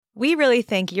We really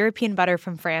think European butter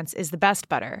from France is the best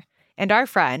butter, and our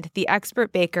friend, the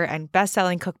expert baker and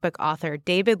best-selling cookbook author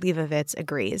David Leibovitz,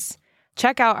 agrees.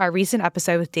 Check out our recent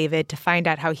episode with David to find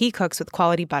out how he cooks with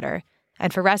quality butter.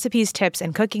 And for recipes, tips,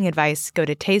 and cooking advice, go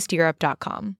to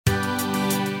tasteeurope.com.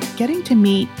 Getting to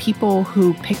meet people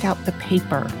who pick out the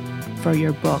paper for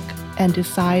your book and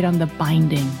decide on the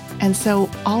binding. And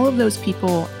so all of those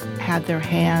people had their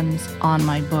hands on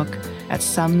my book at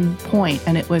some point,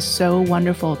 and it was so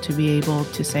wonderful to be able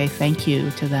to say thank you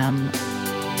to them.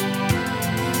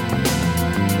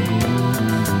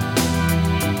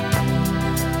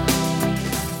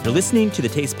 You're listening to the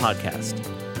Taste Podcast.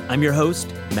 I'm your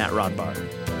host, Matt Rodbar.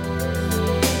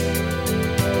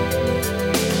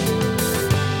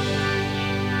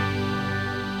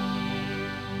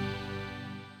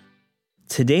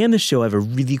 Today on the show, I have a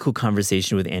really cool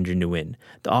conversation with Andrea Nguyen,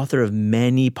 the author of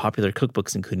many popular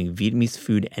cookbooks, including Vietnamese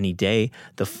Food Any Day,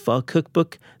 the Pho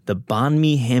Cookbook, the Banh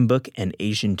Mi Handbook, and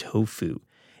Asian Tofu.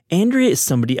 Andrea is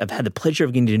somebody I've had the pleasure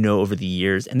of getting to know over the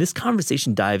years, and this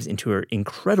conversation dives into her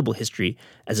incredible history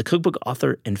as a cookbook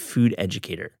author and food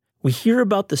educator. We hear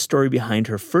about the story behind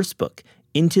her first book,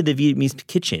 Into the Vietnamese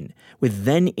Kitchen, with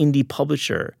then indie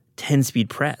publisher 10 Speed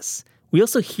Press. We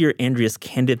also hear Andrea's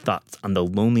candid thoughts on the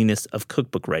loneliness of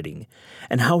cookbook writing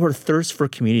and how her thirst for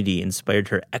community inspired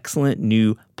her excellent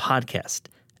new podcast,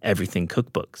 Everything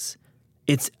Cookbooks.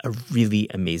 It's a really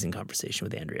amazing conversation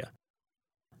with Andrea.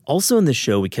 Also in the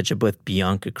show, we catch up with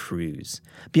Bianca Cruz.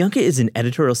 Bianca is an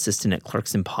editorial assistant at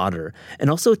Clarkson Potter and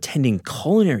also attending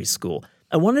culinary school.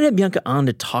 I wanted to have Bianca on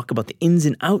to talk about the ins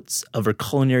and outs of her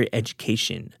culinary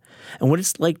education and what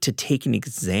it's like to take an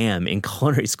exam in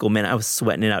culinary school. Man, I was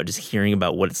sweating it out just hearing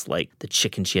about what it's like, the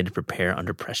chicken she had to prepare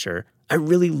under pressure. I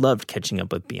really loved catching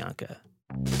up with Bianca.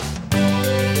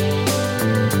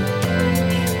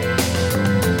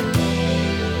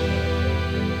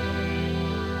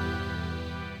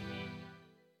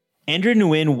 Andrea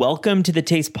Nguyen, welcome to the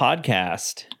Taste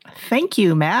Podcast. Thank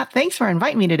you, Matt. Thanks for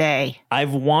inviting me today.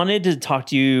 I've wanted to talk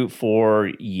to you for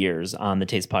years on the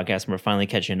Taste Podcast, and we're finally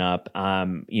catching up.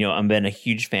 I've been a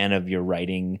huge fan of your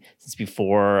writing since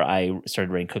before I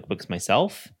started writing cookbooks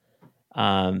myself.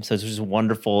 So it's just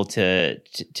wonderful to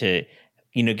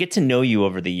get to know you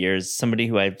over the years, somebody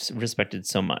who I've respected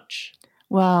so much.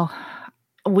 Well,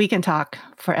 we can talk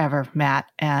forever,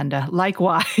 Matt, and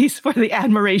likewise for the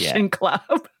Admiration Club.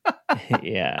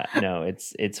 Yeah, no,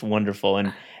 it's wonderful.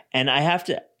 And I have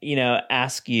to,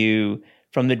 ask you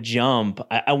from the jump,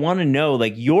 I want to know,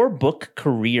 like, your book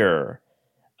career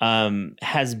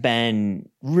has been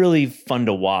really fun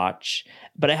to watch.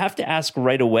 But I have to ask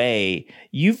right away,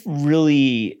 you've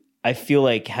really, I feel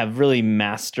like, have really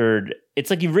mastered, it's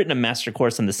like you've written a master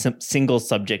course on the single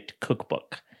subject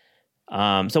cookbook. So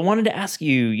I wanted to ask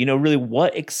you, really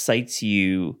what excites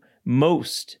you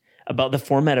most about the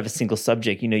format of a single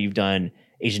subject. You've done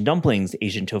Asian dumplings,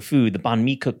 Asian tofu, the Banh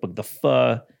Mi cookbook, the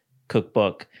Pho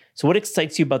cookbook. So what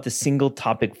excites you about the single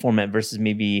topic format versus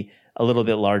maybe a little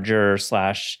bit larger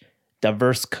 /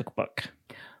 diverse cookbook?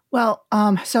 Well,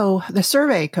 so the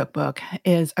Survey cookbook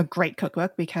is a great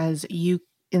cookbook because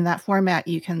in that format,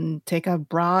 you can take a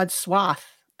broad swath,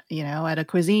 at a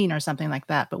cuisine or something like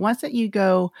that. But once that you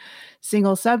go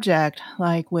single subject,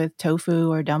 like with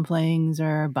tofu or dumplings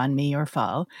or banh mi or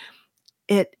pho,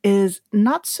 it is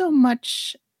not so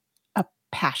much a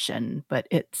passion, but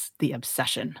it's the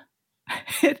obsession.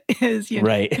 It is,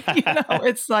 right.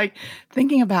 It's like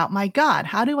thinking about, my God,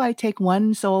 how do I take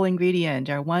one sole ingredient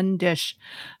or one dish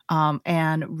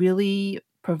and really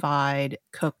provide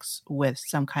cooks with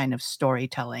some kind of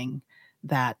storytelling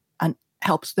that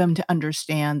helps them to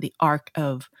understand the arc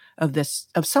of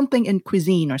something in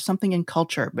cuisine or something in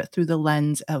culture, but through the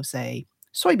lens of, say,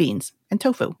 soybeans and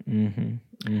tofu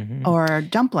or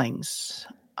dumplings.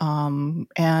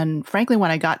 And frankly,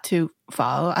 when I got to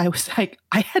pho, I was like,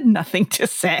 I had nothing to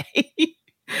say.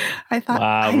 I thought,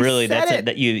 wow, really? That's it.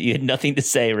 That you had nothing to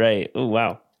say, right? Oh,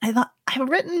 wow. I thought, I've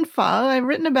written pho. I've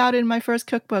written about it in my first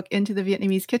cookbook, Into the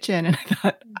Vietnamese Kitchen. And I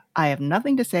thought, I have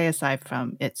nothing to say aside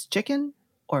from it's chicken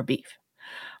or beef.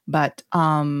 But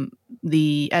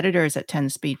the editors at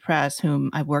 10 Speed Press, whom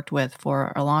I've worked with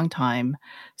for a long time,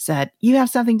 said, you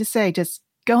have something to say. Just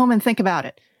go home and think about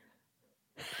it.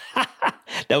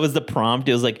 That was the prompt.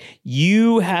 It was like,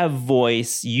 you have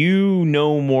voice. You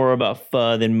know more about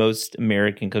pho than most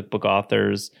American cookbook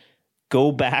authors.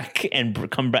 Go back and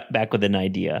come back with an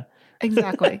idea.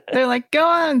 Exactly. They're like, go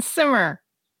on, simmer.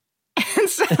 And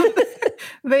so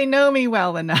they know me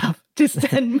well enough to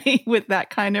send me with that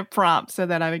kind of prompt so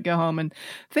that I would go home and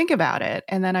think about it.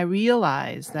 And then I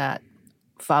realized that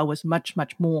pho was much,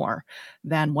 much more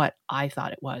than what I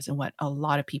thought it was and what a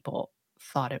lot of people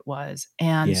thought it was.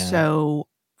 And Yeah. so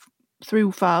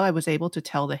through pho, I was able to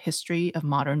tell the history of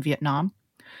modern Vietnam,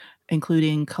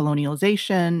 including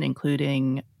colonialization,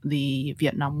 including the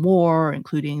Vietnam War,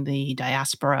 including the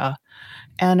diaspora,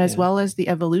 and as Yeah. well as the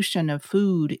evolution of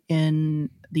food in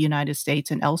the United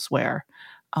States and elsewhere,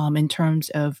 in terms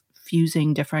of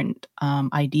fusing different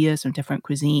ideas from different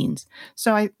cuisines.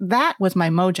 So that was my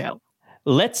mojo.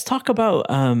 Let's talk about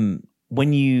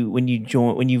when you moved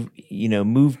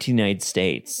to the United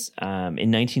States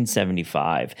in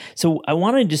 1975. So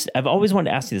I've always wanted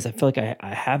to ask you this. I feel like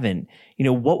I haven't.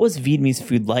 What was Vietnamese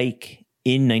food like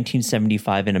in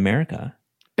 1975 in America?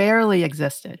 Barely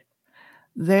existed.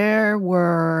 There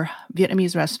were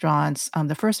Vietnamese restaurants.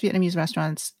 The first Vietnamese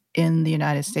restaurants in the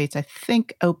United States, I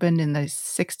think, opened in the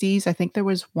 60s. I think there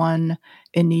was one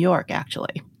in New York,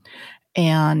 actually.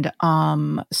 And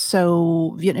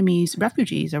so Vietnamese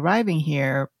refugees arriving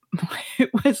here, it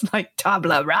was like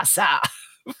tabla rasa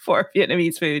for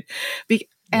Vietnamese food.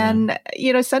 And,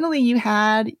 suddenly you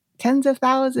had tens of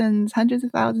thousands, hundreds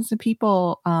of thousands of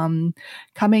people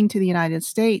coming to the United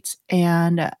States.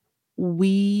 And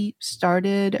we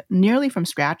started nearly from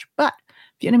scratch, but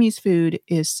Vietnamese food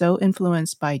is so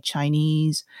influenced by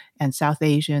Chinese and South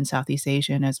Asian, Southeast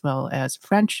Asian, as well as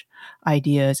French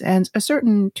ideas, and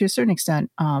to a certain extent,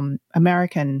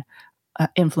 American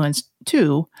influence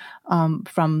too,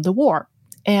 from the war.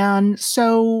 And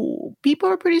so people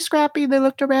are pretty scrappy. They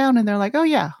looked around and they're like, "Oh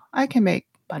yeah, I can make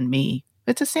banh mi.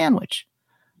 It's a sandwich."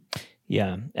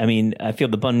 Yeah. I mean, I feel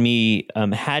the banh mi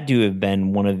had to have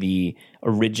been one of the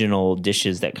original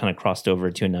dishes that kind of crossed over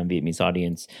to a non-Vietnamese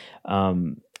audience.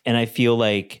 And I feel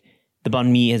like the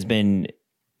banh mi has been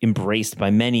embraced by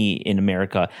many in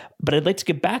America. But I'd like to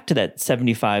get back to that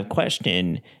 75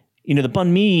 question. The banh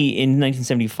mi in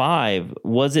 1975,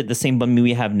 was it the same banh mi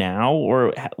we have now,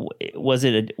 or was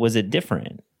it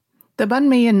different? The banh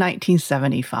mi in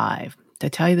 1975, to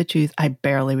tell you the truth, I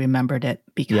barely remembered it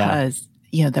because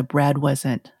the bread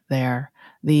wasn't there.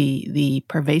 The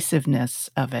pervasiveness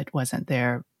of it wasn't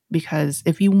there, because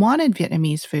if you wanted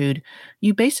Vietnamese food,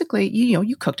 you basically,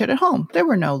 you cooked it at home. There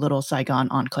were no little Saigon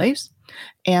enclaves,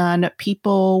 and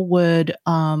people would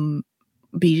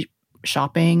be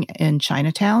shopping in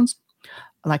Chinatowns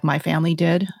like my family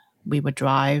did. We would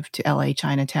drive to LA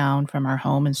Chinatown from our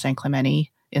home in San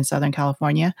Clemente in Southern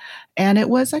California. And it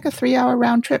was like a 3-hour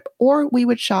round trip. Or we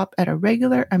would shop at a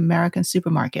regular American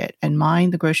supermarket and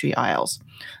mine the grocery aisles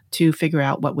to figure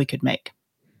out what we could make.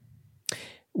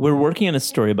 We're working on a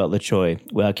story about Le Choi,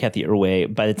 Kathy Erway.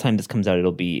 By the time this comes out,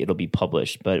 it'll be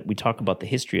published. But we talk about the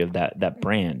history of that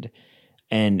brand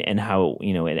and how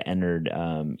it entered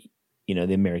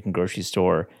the American grocery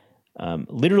store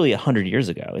literally 100 years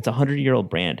ago. It's a 100-year-old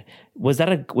brand. Was that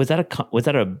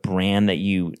a brand that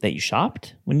you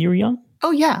shopped when you were young?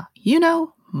 Oh yeah,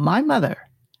 my mother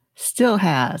still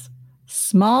has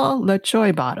small Le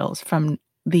Choi bottles from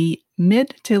the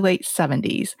mid to late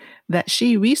 70s that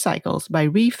she recycles by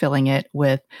refilling it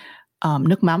with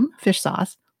Nuoc Mam fish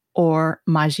sauce or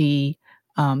Maji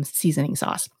seasoning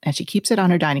sauce, and she keeps it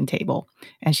on her dining table.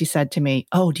 And she said to me,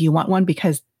 "Oh, do you want one?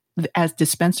 Because as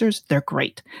dispensers, they're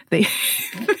great. They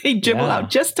dribble out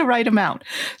just the right amount."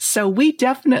 So we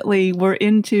definitely were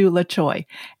into Le Choi.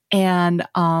 And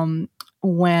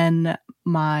when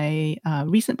my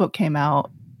recent book came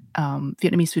out,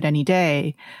 Vietnamese Food Any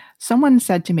Day, someone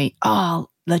said to me, "Oh,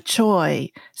 Le Choi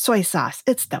soy sauce.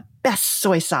 It's the best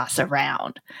soy sauce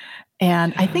around."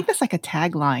 And I think that's like a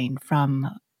tagline from,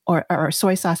 or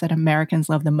soy sauce that Americans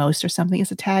love the most or something.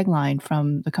 It's a tagline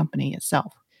from the company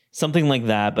itself. Something like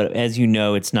that, but as you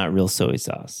know, it's not real soy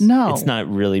sauce. No, it's not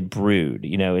really brewed.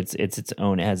 It's its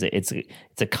own. It's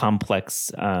a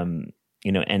complex,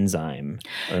 enzyme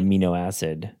or amino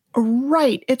acid.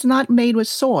 Right. It's not made with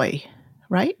soy,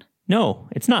 right? No,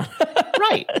 it's not.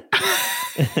 Right.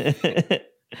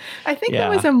 I think there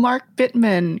was a Mark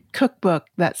Bittman cookbook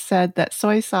that said that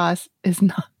soy sauce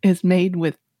is made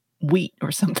with wheat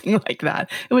or something like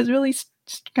that. It was really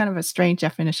kind of a strange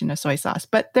definition of soy sauce,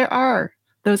 but there are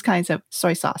those kinds of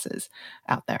soy sauces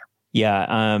out there. Yeah,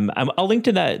 I'll link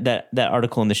to that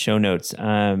article in the show notes.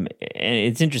 And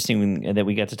it's interesting that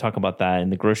we got to talk about that in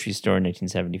the grocery store in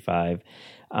 1975.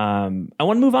 I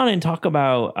want to move on and talk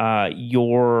about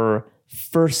your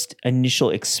first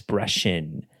initial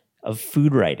expression of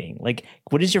food writing. Like,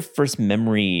 what is your first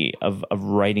memory of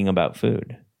writing about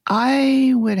food?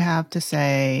 I would have to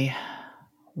say,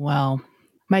 well,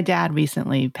 my dad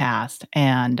recently passed,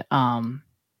 and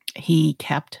he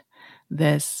kept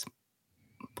this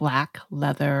black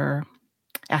leather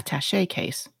attaché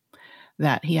case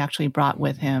that he actually brought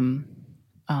with him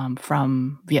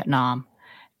from Vietnam.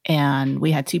 And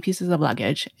we had 2 pieces of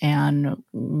luggage, and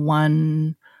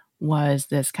one was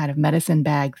this kind of medicine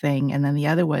bag thing, and then the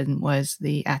other one was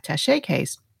the attaché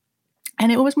case.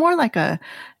 And it was more like a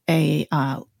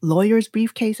lawyer's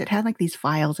briefcase. It had like these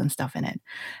files and stuff in it.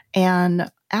 And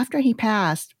after he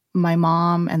passed, my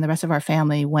mom and the rest of our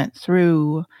family went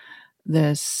through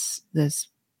this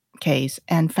case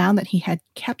and found that he had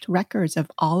kept records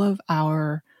of all of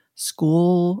our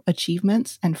school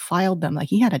achievements and filed them. Like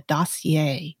he had a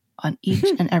dossier on each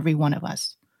and every one of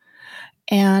us.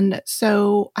 And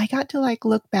so I got to like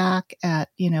look back at,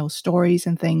 stories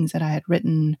and things that I had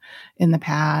written in the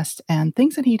past and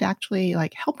things that he'd actually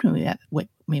like helped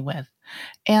me with.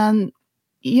 And,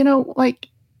 like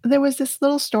there was this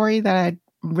little story that I'd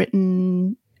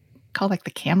written called like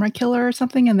The Camera Killer or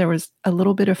something. And there was a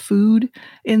little bit of food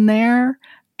in there.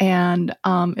 And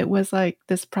it was like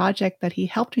this project that he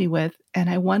helped me with. And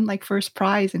I won like first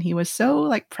prize. And he was so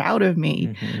like proud of me.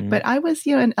 Mm-hmm. But I was,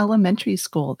 in elementary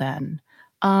school then.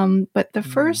 But the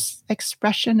first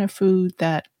expression of food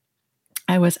that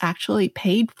I was actually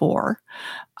paid for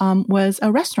was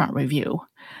a restaurant review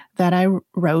that I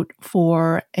wrote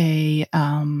for a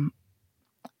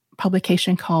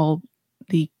publication called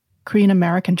the Korean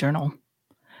American Journal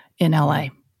in LA.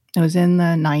 It was in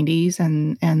the 90s,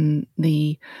 and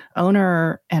the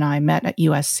owner and I met at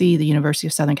USC, the University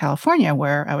of Southern California,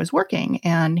 where I was working.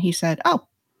 And he said, "Oh,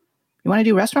 you want to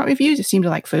do restaurant reviews? You seem to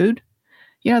like food.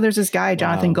 There's this guy,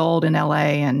 Jonathan Gold in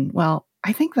LA, and well,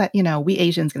 I think that, we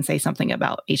Asians can say something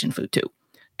about Asian food too."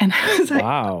 And I was like,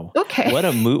 wow, okay. What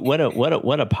a move.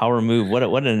 What a power move.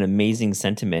 What an amazing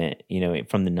sentiment,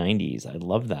 from the 90s. I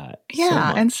love that.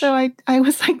 Yeah. And so I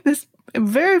was like this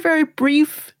very, very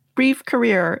brief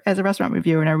career as a restaurant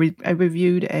reviewer. And I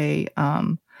reviewed a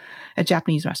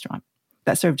Japanese restaurant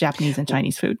that served Japanese and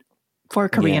Chinese food for a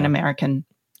Korean American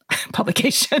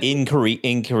publication. In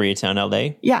Koreatown,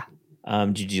 LA? Yeah.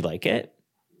 Did you like it?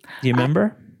 Do you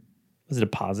remember? Was it a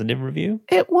positive review?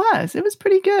 It was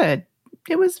pretty good.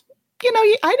 It was,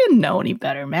 I didn't know any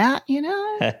better, Matt,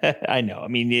 I know. I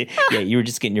mean, you were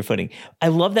just getting your footing. I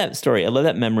love that story. I love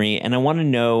that memory. And I want to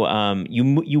know,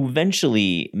 you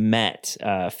eventually met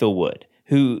Phil Wood,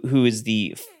 who is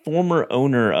the former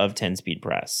owner of 10 Speed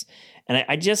Press. And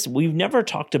we've never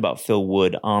talked about Phil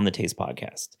Wood on the Taste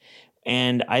Podcast.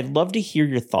 And I'd love to hear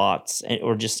your thoughts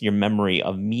or just your memory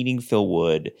of meeting Phil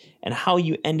Wood and how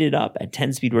you ended up at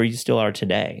 10 Speed where you still are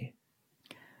today.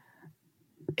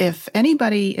 If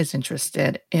anybody is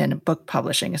interested in book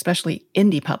publishing, especially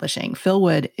indie publishing, Phil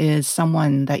Wood is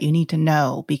someone that you need to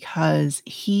know because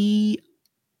he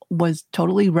was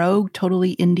totally rogue,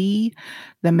 totally indie.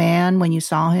 The man, when you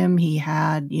saw him, he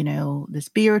had, this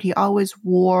beard. He always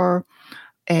wore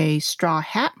a straw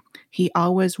hat. He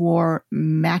always wore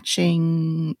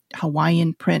matching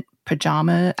Hawaiian print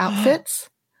pajama outfits.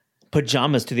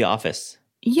 Pajamas to the office.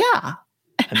 Yeah.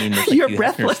 I mean, that's like You're Hugh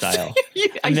breathless. Hefner style.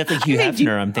 That's like Hugh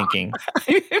Hefner, I'm thinking.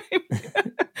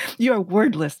 You're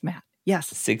wordless, Matt. Yes.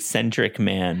 This eccentric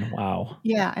man. Wow.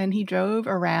 Yeah. And he drove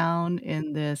around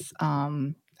in this,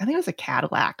 I think it was a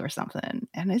Cadillac or something.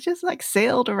 And it just like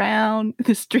sailed around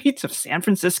the streets of San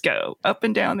Francisco, up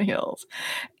and down the hills.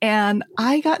 And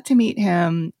I got to meet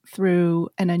him through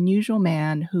an unusual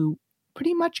man who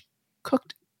pretty much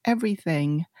cooked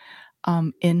everything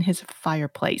in his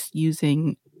fireplace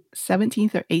using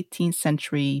 17th or 18th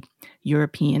century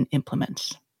European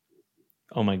implements.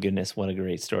 Oh my goodness, what a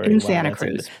great story. In Santa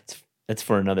Cruz. That's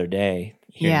for another day.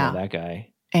 Hearing about that guy.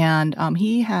 And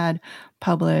he had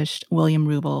published William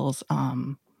Rubel's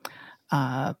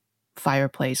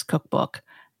fireplace cookbook.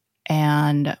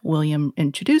 And William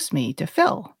introduced me to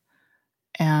Phil.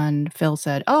 And Phil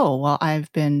said, "Oh, well,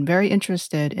 I've been very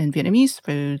interested in Vietnamese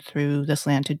food through the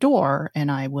Slanted Door,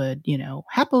 and I would,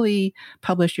 happily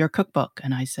publish your cookbook."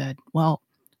 And I said, "Well,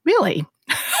 really?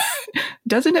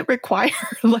 Doesn't it require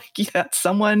that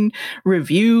someone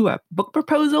review a book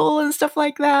proposal and stuff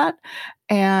like that?"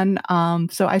 And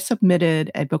so I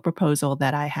submitted a book proposal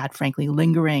that I had, frankly,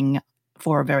 lingering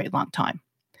for a very long time.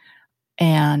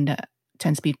 And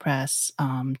 10 Speed Press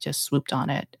just swooped on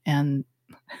it. And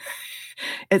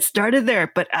it started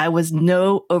there, but I was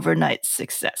no overnight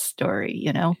success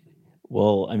story,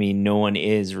 Well, I mean, no one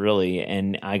is really.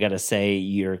 And I got to say,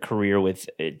 your career with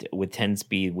 10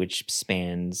 Speed, which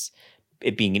spans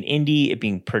it being an indie, it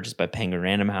being purchased by Penguin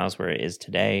Random House, where it is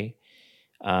today,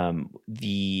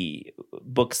 the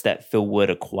books that Phil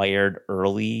Wood acquired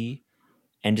early,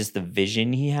 and just the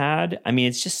vision he had. I mean,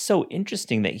 it's just so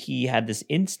interesting that he had this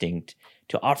instinct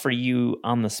to offer you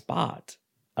on the spot.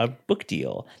 a book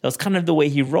deal. That was kind of the way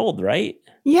he rolled, right?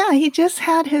 Yeah, he just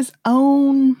had his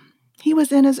own, he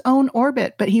was in his own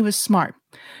orbit, but he was smart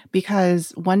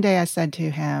because one day I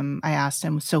asked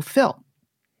him, so Phil,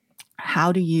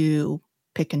 how do you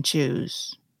pick and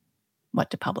choose what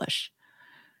to publish?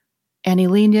 And he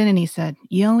leaned in and he said,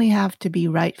 you only have to be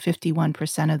right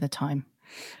 51% of the time.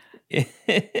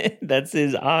 That's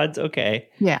his odds. Okay.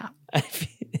 Yeah.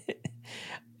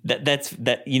 That's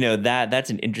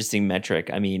an interesting metric.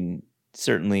 I mean,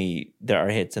 certainly there are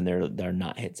hits and there are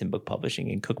not hits in book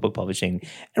publishing and cookbook publishing.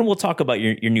 And we'll talk about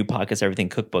your new podcast, Everything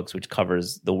Cookbooks, which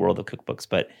covers the world of cookbooks.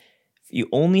 But you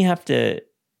only have to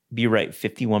be right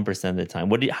 51% of the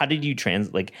time. How did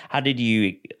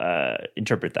you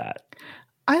interpret that?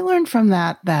 I learned from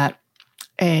that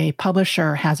a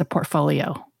publisher has a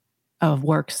portfolio of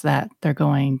works that they're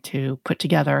going to put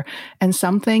together. And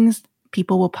some things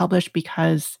people will publish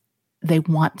because they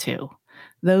want to.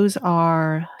 Those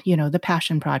are, the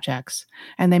passion projects.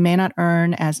 And they may not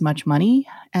earn as much money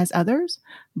as others,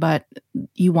 but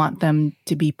you want them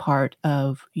to be part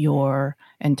of your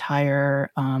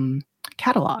entire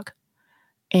catalog.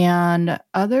 And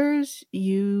others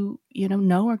you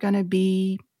know are going to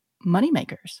be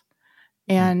moneymakers.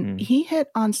 And he hit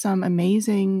on some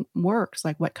amazing works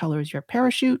like What Color Is Your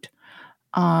Parachute,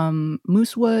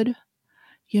 Moosewood,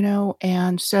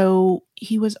 and so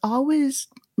he was always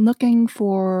looking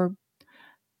for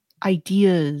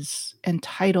ideas and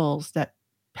titles that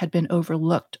had been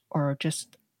overlooked or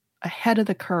just ahead of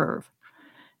the curve.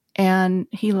 And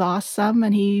he lost some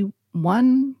and he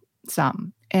won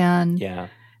some. And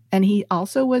he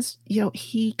also was,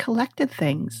 he collected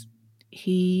things.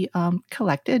 He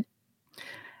collected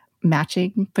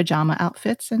matching pajama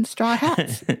outfits and straw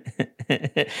hats.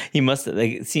 He must have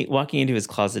walking into his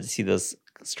closet to see those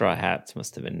straw hats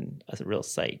must have been a real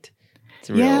sight. It's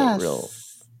a real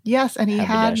yes, and he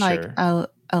had like a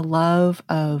love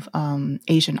of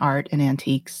Asian art and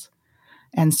antiques.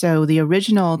 And so the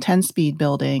original 10-speed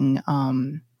building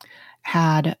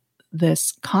had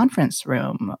this conference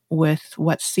room with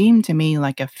what seemed to me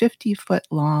like a 50-foot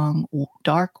long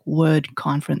dark wood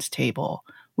conference table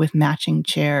with matching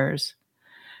chairs.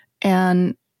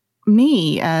 And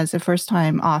me, as a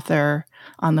first-time author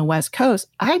on the West Coast,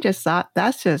 I just thought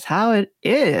that's just how it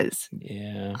is.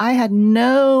 Yeah. I had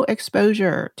no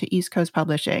exposure to East Coast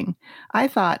publishing. I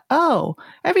thought,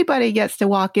 everybody gets to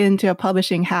walk into a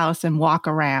publishing house and walk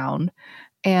around.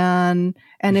 And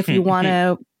if you want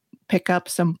to pick up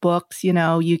some books,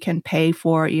 you can pay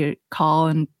for it. You call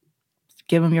and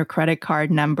give them your credit card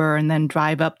number and then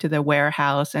drive up to the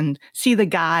warehouse and see the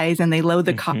guys and they load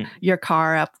your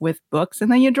car up with books and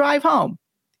then you drive home.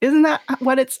 Isn't that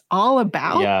what it's all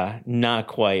about? Yeah, not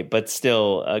quite, but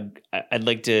still, I'd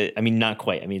like to, not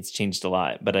quite. It's changed a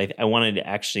lot, but I wanted to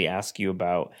actually ask you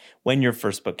about when your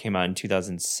first book came out in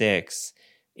 2006,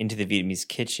 Into the Vietnamese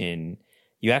Kitchen.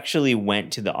 You actually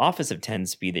went to the office of 10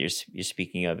 Speed that you're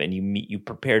speaking of, and you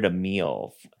prepared a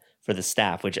meal for the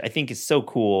staff, which I think is so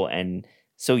cool and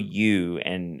so you,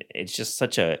 and it's just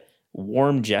such a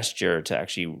warm gesture to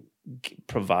actually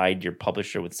provide your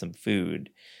publisher with some food,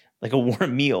 like a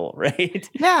warm meal, right?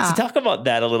 Yeah. So talk about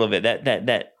that a little bit.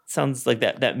 That sounds like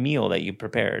that meal that you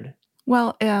prepared.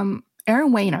 Well, Aaron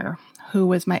Wayner, who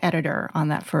was my editor on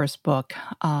that first book,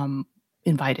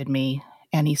 invited me.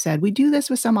 And he said, we do this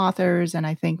with some authors, and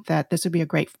I think that this would be a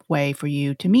great way for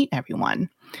you to meet everyone.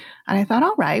 And I thought,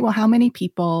 all right, well, how many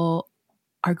people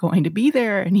are going to be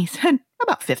there? And he said,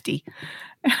 about 50.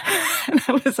 And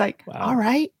I was like, wow. All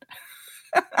right.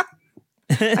 I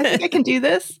think I can do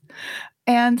this.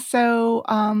 And so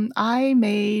I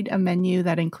made a menu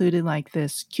that included like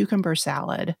this cucumber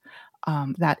salad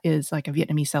that is like a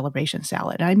Vietnamese celebration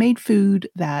salad. And I made food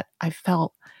that I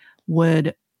felt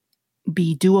would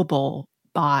be doable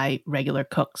by regular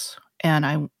cooks.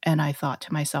 And I thought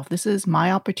to myself, this is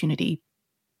my opportunity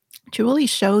to really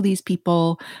show these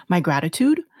people my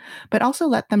gratitude, but also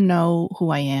let them know who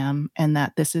I am and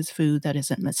that this is food that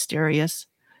isn't mysterious.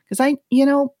 Because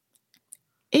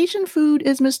Asian food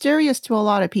is mysterious to a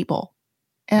lot of people.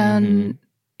 And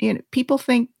people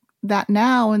think that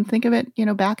now and think of it,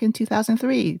 back in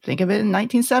 2003, think of it in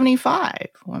 1975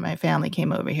 when my family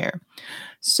came over here.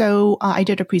 So I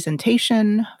did a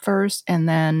presentation first, and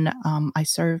then I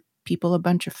served people a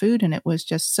bunch of food, and it was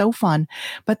just so fun.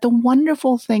 But the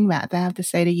wonderful thing, Matt, that I have to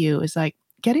say to you is like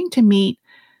getting to meet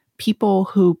people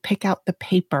who pick out the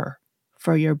paper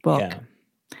for your book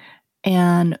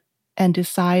and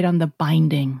decide on the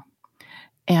binding.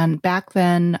 And back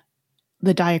then,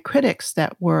 the diacritics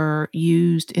that were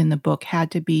used in the book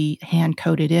had to be hand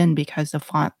coded in because the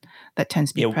that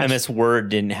tends to be Yeah, pressed. MS Word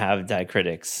didn't have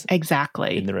diacritics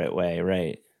Exactly. in the right way,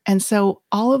 right? And so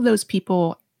all of those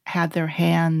people had their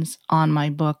hands on my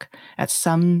book at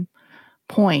some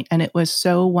point, and it was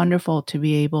so wonderful to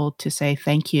be able to say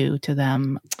thank you to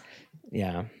them.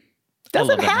 Yeah.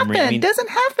 Doesn't happen. Doesn't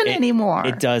happen anymore.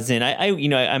 It doesn't.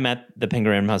 I'm at the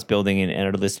Penguin Random House building, and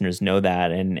our listeners know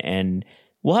that, and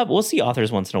we'll see authors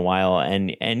once in a while,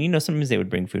 and sometimes they would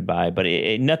bring food by, but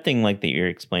nothing like that you're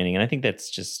explaining, and I think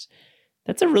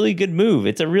that's a really good move.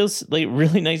 It's a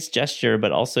really nice gesture,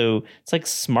 but also it's like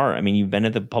smart. I mean, you've been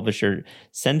at the publisher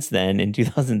since then in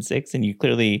 2006, and you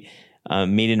clearly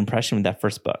made an impression with that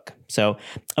first book. So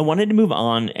I wanted to move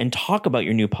on and talk about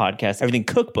your new podcast, Everything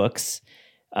Cookbooks.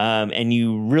 And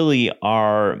you really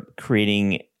are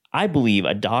creating, I believe,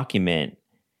 a document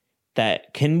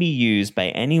that can be used by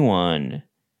anyone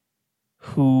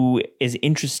who is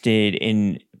interested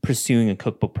in pursuing a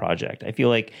cookbook project. I feel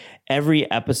like every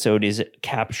episode is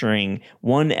capturing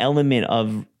one element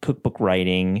of cookbook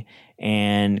writing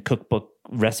and cookbook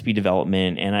recipe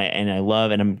development, and I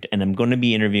love, and I'm going to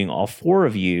be interviewing all four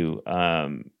of you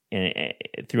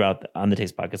throughout on the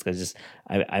Taste Podcast, because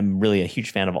I'm really a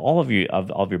huge fan of all of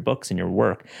your books and your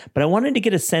work. But I wanted to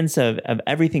get a sense of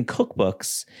Everything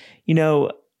Cookbooks.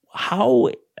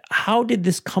 How did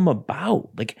this come about?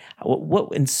 Like,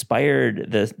 what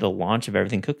inspired the launch of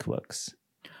Everything Cookbooks?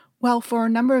 Well, for a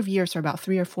number of years, for about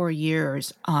 3 or 4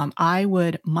 years, I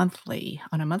would on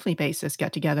a monthly basis,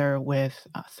 get together with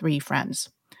 3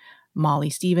 friends, Molly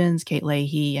Stevens, Kate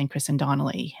Leahy, and Kristen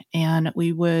Donnelly, and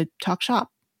we would talk shop.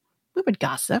 We would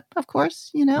gossip, of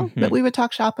course, but we would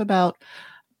talk shop about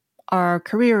our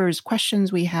careers,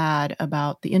 questions we had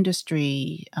about the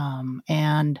industry,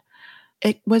 and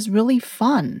it was really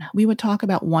fun. We would talk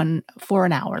about for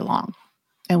an hour long,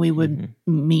 and we would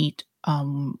meet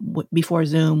before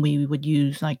Zoom. We would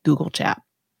use like Google Chat.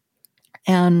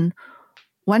 And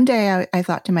one day I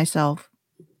thought to myself,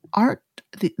 aren't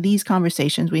these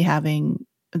conversations we're having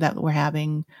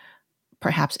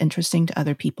perhaps interesting to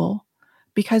other people?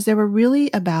 Because they were really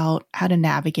about how to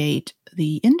navigate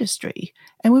the industry.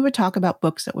 And we would talk about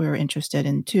books that we were interested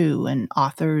in too, and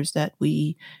authors that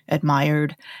we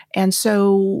admired. And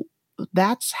so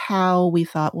that's how we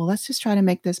thought, well, let's just try to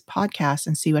make this podcast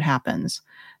and see what happens.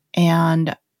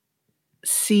 And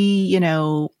see,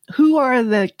 who are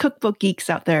the cookbook geeks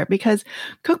out there? Because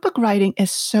cookbook writing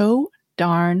is so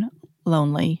darn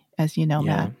lonely, as you know,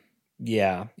 Matt.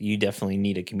 Yeah, you definitely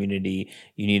need a community.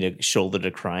 You need a shoulder to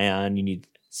cry on. You need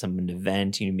someone to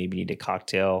vent. You maybe need a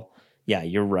cocktail. Yeah,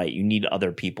 you're right. You need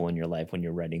other people in your life when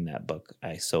you're writing that book.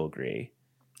 I so agree.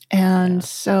 And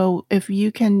so if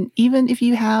you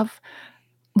have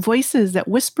voices that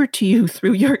whisper to you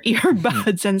through your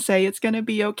earbuds and say, it's going to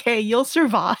be okay, you'll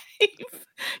survive.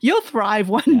 You'll thrive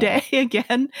one day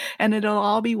again, and it'll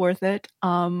all be worth it.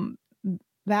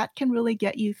 That can really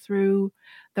get you through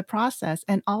the process,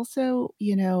 and also,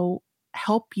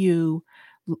 help you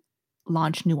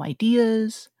launch new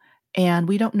ideas. And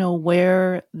we don't know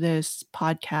where this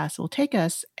podcast will take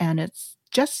us. And it's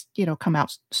just, come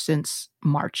out since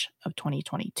March of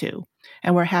 2022.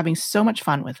 And we're having so much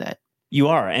fun with it. You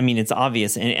are. I mean, it's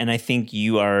obvious. And I think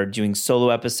you are doing solo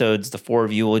episodes. The 4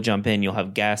 of you will jump in. You'll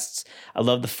have guests. I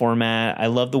love the format. I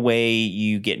love the way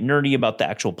you get nerdy about the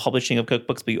actual publishing of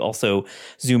cookbooks, but you also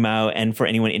zoom out. And for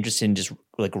anyone interested in just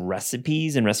like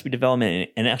recipes and recipe development,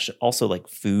 and actually also like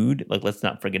food, like let's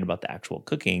not forget about the actual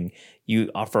cooking,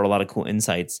 you offer a lot of cool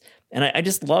insights. And I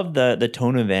just love the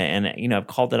tone of it. And, I've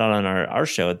called it out on our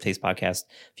show at the Taste Podcast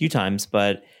a few times,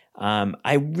 but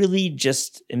I really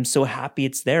just am so happy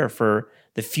it's there for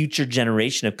the future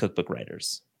generation of cookbook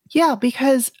writers. Yeah,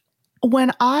 because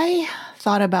when I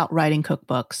thought about writing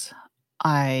cookbooks,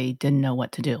 I didn't know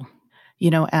what to do.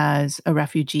 As a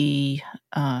refugee,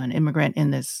 an immigrant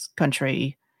in this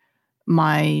country,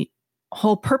 my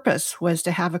whole purpose was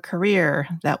to have a career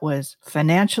that was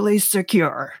financially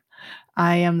secure.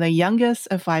 I am the youngest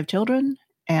of 5 children,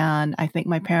 and I think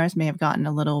my parents may have gotten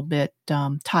a little bit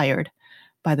tired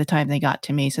by the time they got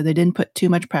to me. So they didn't put too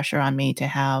much pressure on me to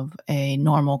have a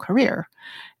normal career.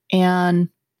 And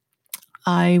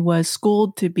I was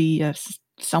schooled to be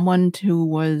someone who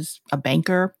was a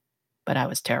banker, but I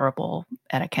was terrible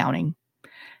at accounting.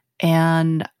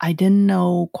 And I didn't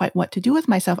know quite what to do with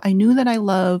myself. I knew that I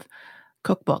love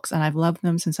cookbooks, and I've loved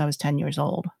them since I was 10 years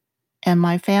old. And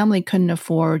my family couldn't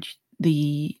afford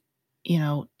to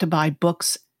buy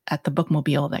books at the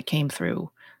bookmobile that came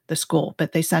through the school,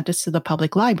 but they sent us to the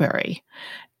public library.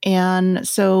 And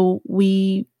so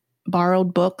we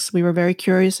borrowed books. We were very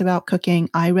curious about cooking.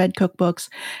 I read cookbooks,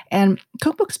 and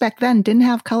cookbooks back then didn't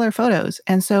have color photos.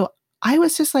 And so I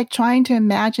was just like trying to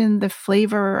imagine the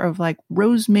flavor of like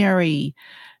rosemary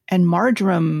and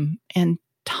marjoram and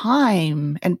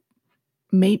thyme and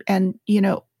maybe, and,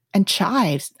 and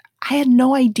chives. I had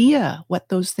no idea what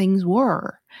those things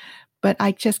were, but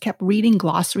I just kept reading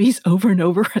glossaries over and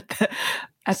over at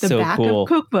the So back cool. of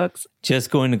cookbooks.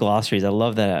 Just going to glossaries. I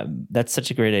love that. That's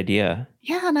such a great idea.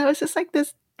 Yeah, and I was just like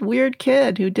this weird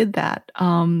kid who did that.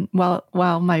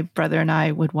 While my brother and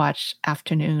I would watch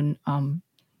afternoon,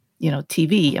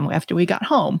 TV, and after we got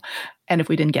home, and if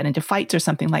we didn't get into fights or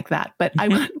something like that. But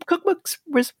cookbooks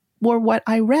were what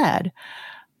I read,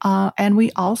 and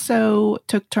we also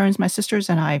took turns, my sisters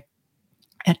and I,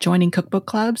 at joining cookbook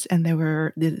clubs, and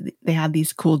they had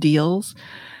these cool deals.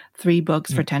 3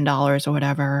 books for $10 or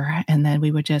whatever. And then we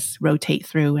would just rotate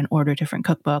through and order different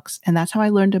cookbooks. And that's how I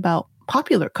learned about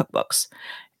popular cookbooks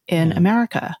in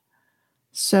America.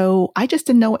 So I just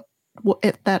didn't know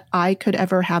that I could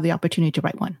ever have the opportunity to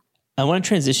write one. I want to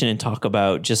transition and talk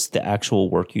about just the actual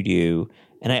work you do.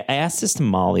 And I asked this to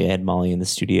Molly. I had Molly in the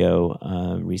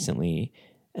studio recently.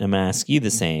 And I'm going to ask you the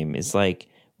same. It's like,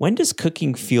 when does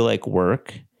cooking feel like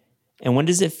work? And when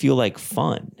does it feel like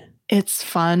fun? It's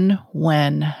fun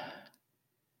when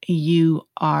you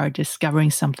are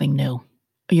discovering something new.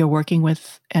 You're working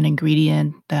with an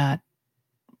ingredient that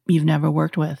you've never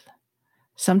worked with.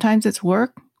 Sometimes it's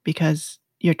work because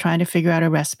you're trying to figure out a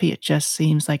recipe. It just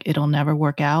seems like it'll never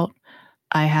work out.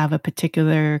 I have a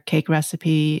particular cake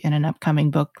recipe in an upcoming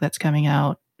book that's coming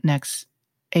out next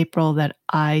April that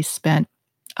I spent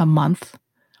a month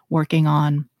working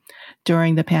on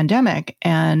during the pandemic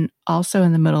and also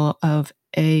in the middle of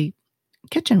a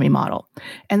kitchen remodel.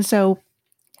 And so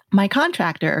my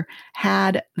contractor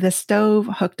had the stove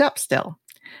hooked up still,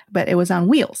 but it was on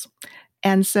wheels.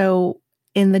 And so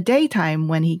in the daytime,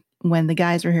 when the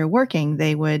guys were here working,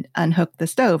 they would unhook the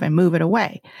stove and move it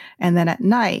away. And then at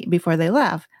night, before they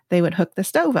left, they would hook the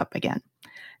stove up again.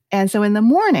 And so in the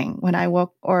morning when I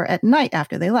woke, or at night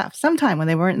after they left, sometime when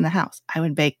they weren't in the house, I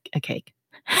would bake a cake.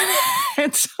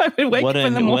 And so I would wake up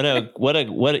in the morning.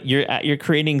 You're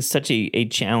creating such a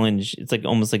challenge. It's like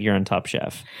almost like you're on Top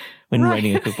Chef when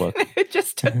writing a cookbook. It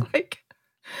just took like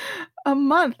a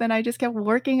month, and I just kept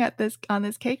working on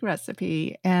this cake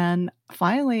recipe. And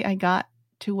finally I got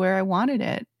to where I wanted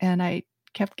it. And I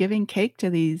kept giving cake to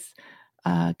these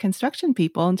construction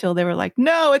people until they were like,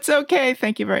 no, it's okay.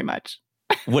 Thank you very much.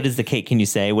 What is the cake? Can you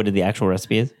say what the actual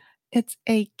recipe is? It's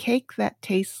a cake that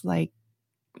tastes like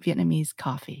Vietnamese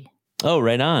coffee. Oh,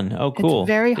 right on. Oh, cool. It's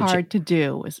very hard to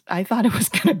do. I thought it was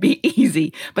going to be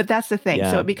easy, but that's the thing. Yeah.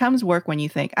 So it becomes work when you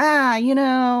think,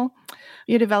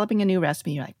 you're developing a new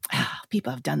recipe. You're like,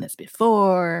 people have done this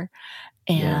before.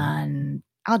 And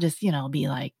I'll just, be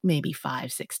like maybe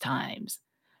 5-6 times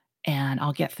and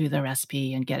I'll get through the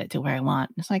recipe and get it to where I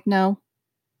want. It's like, no,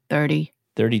 30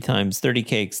 times, 30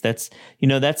 cakes. That's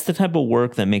the type of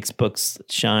work that makes books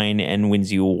shine and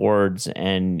wins you awards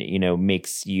and,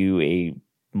 makes you a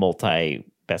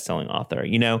multi-best-selling author.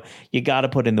 You got to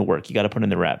put in the work. You got to put in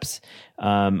the reps.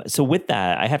 So with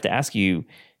that, I have to ask you,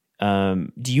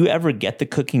 do you ever get the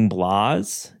cooking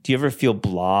blahs? Do you ever feel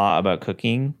blah about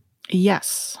cooking?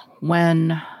 Yes.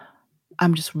 When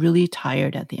I'm just really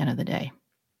tired at the end of the day.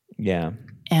 Yeah.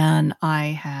 And I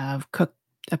have cooked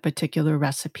a particular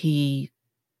recipe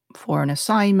for an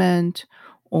assignment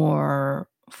or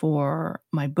for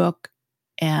my book.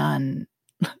 And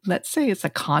let's say it's a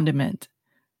condiment.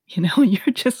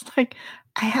 You're just like,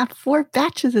 I have 4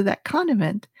 batches of that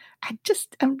condiment.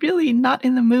 I'm really not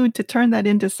in the mood to turn that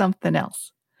into something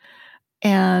else.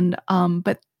 And,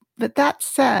 but that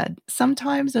said,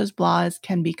 sometimes those blahs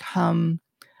can become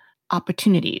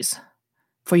opportunities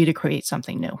for you to create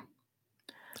something new.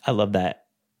 I love that.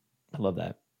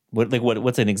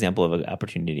 What's an example of an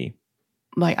opportunity?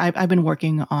 Like I've been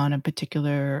working on a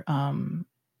particular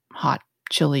hot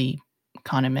chili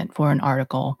condiment for an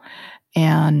article,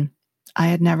 and I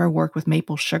had never worked with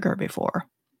maple sugar before.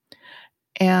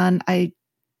 And I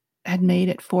had made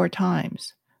it 4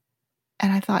 times.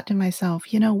 And I thought to myself,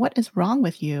 what is wrong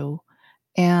with you?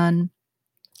 And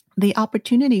the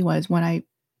opportunity was when I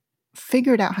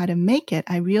figured out how to make it,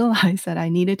 I realized that I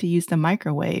needed to use the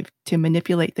microwave to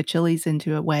manipulate the chilies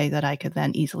into a way that I could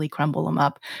then easily crumble them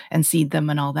up and seed them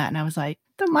and all that. And I was like,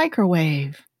 the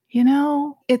microwave,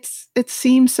 it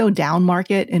seems so down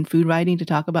market in food writing to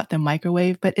talk about the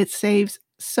microwave, but it saves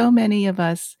so many of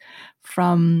us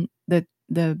from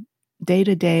the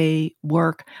day-to-day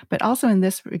work. But also in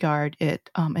this regard, it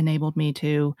enabled me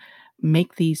to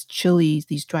make these chilies,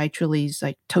 these dry chilies,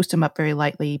 like toast them up very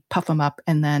lightly, puff them up,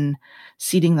 and then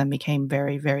seeding them became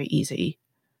very, very easy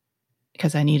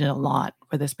because I needed a lot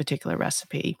for this particular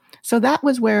recipe. So that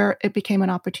was where it became an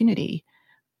opportunity.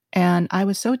 And I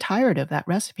was so tired of that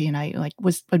recipe. And I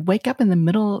would wake up in the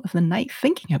middle of the night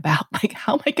thinking about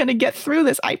how am I going to get through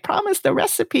this? I promised the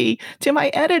recipe to my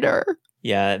editor.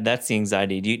 Yeah, that's the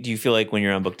anxiety. Do you feel like when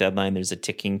you're on book deadline, there's a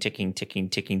ticking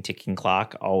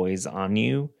clock always on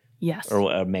you? Yes.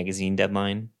 Or a magazine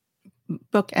deadline?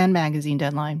 Book and magazine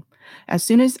deadline. As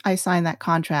soon as I sign that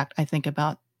contract, I think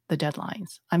about the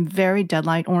deadlines. I'm very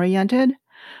deadline oriented.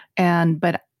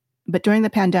 But during the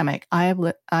pandemic, I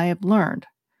have learned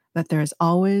that there is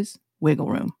always wiggle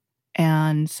room.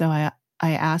 And so I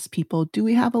ask people, do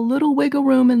we have a little wiggle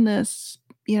room in this?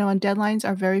 And deadlines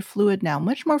are very fluid now,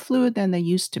 much more fluid than they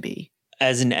used to be.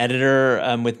 As an editor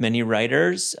with many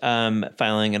writers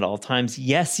filing at all times,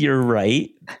 yes, you're right.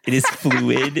 It is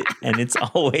fluid and it's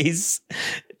always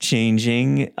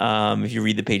changing. If you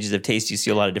read the pages of Taste, you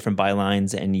see a lot of different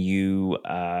bylines, and you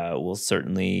will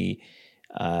certainly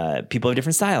people have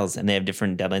different styles and they have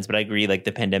different deadlines. But I agree, like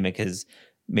the pandemic has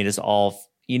made us all,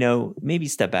 maybe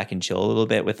step back and chill a little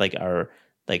bit with our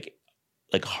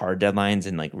hard deadlines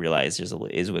and realize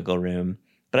is wiggle room.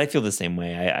 But I feel the same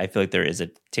way. I feel like there is a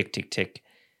tick, tick, tick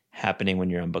happening when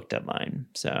you're on book deadline.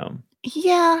 So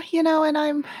yeah,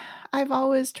 and I've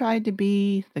always tried to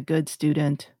be the good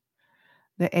student,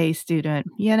 the A student.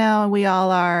 We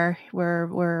all are.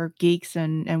 We're geeks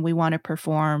and we want to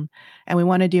perform and we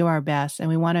want to do our best and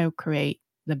we want to create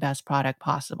the best product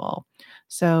possible.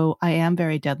 So I am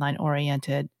very deadline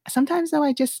oriented. Sometimes though,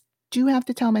 I just do have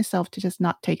to tell myself to just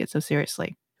not take it so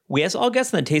seriously. We asked all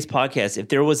guests on the Taste podcast if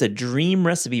there was a dream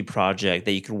recipe project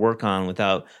that you could work on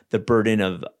without the burden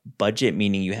of budget,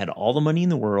 meaning you had all the money in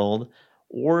the world,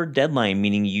 or deadline,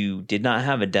 meaning you did not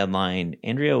have a deadline.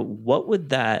 Andrea, what would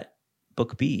that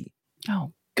book be?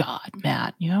 Oh, God,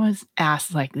 Matt, you always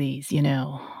ask like these,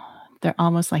 they're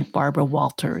almost like Barbara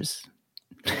Walters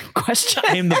questions.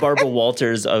 I am the Barbara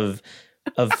Walters of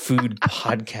food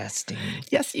podcasting.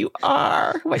 Yes, you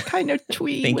are. What kind of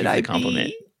tweet would I be? Thank you for the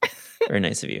compliment. Very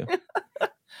nice of you.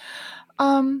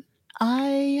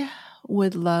 I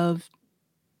would love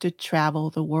to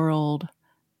travel the world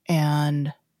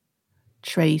and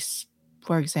trace,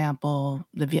 for example,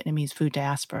 the Vietnamese food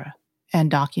diaspora and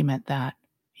document that,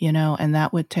 and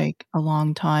that would take a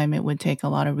long time. It would take a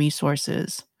lot of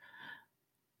resources,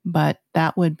 but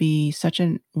that would be such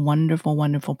a wonderful,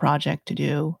 wonderful project to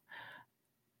do.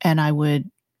 And I would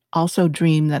also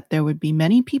dream that there would be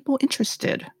many people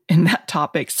interested in that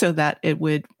topic so that it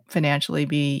would financially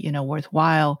be,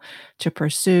 worthwhile to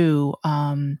pursue.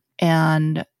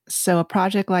 And so a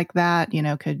project like that,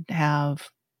 could have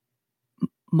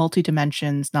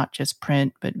multi-dimensions, not just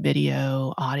print, but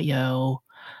video, audio,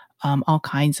 all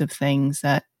kinds of things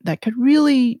that could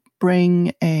really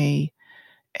bring a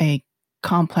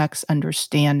complex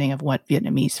understanding of what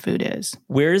Vietnamese food is.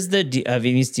 Where is the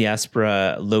Vietnamese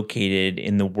diaspora located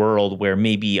in the world where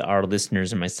maybe our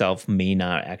listeners and myself may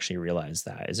not actually realize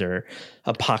that? Is there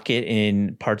a pocket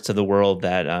in parts of the world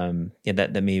that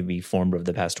that may be formed over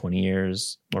the past 20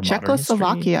 years? More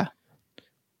Czechoslovakia.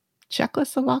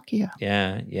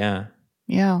 Yeah.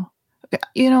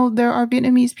 There are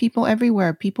Vietnamese people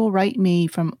everywhere. People write me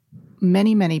from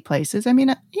many, many places. I mean,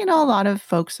 a lot of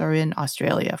folks are in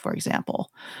Australia, for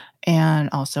example, and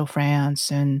also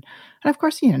France and of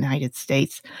course, the United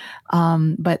States.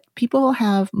 But people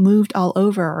have moved all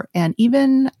over. And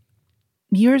even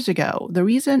years ago,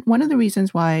 one of the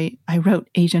reasons why I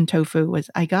wrote Asian Tofu was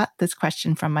I got this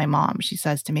question from my mom. She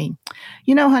says to me,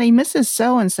 honey, Mrs.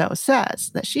 So-and-so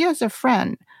says that she has a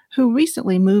friend who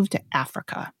recently moved to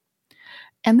Africa.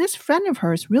 And this friend of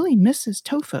hers really misses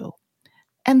tofu.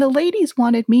 And the ladies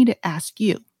wanted me to ask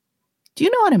you, do you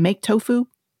know how to make tofu?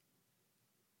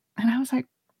 And I was like,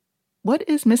 what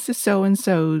is Mrs.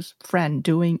 So-and-so's friend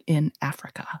doing in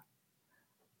Africa?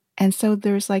 And so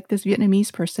there's this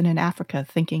Vietnamese person in Africa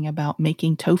thinking about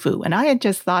making tofu. And I had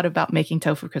just thought about making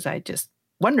tofu because I just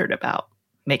wondered about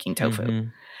making tofu.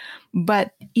 Mm-hmm.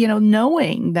 But,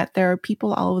 knowing that there are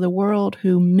people all over the world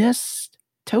who miss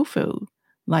tofu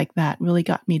like that really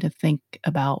got me to think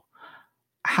about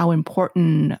how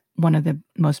important one of the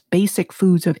most basic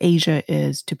foods of Asia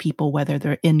is to people, whether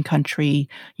they're in country,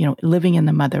 living in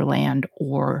the motherland,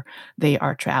 or they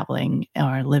are traveling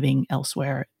or living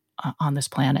elsewhere on this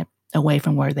planet away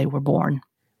from where they were born.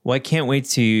 Well, I can't wait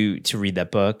to read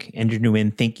that book. Andrea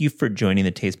Nguyen, thank you for joining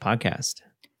the Taste Podcast.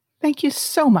 Thank you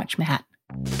so much, Matt.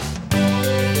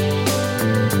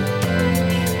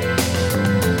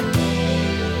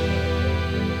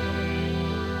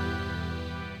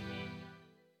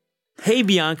 Hey,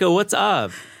 Bianca, what's up?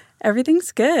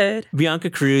 Everything's good. Bianca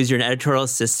Cruz, you're an editorial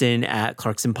assistant at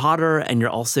Clarkson Potter, and you're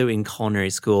also in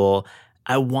culinary school.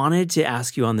 I wanted to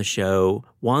ask you on the show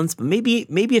once, but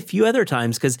maybe a few other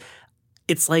times, because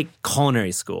it's like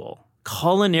culinary school.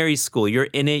 Culinary school. You're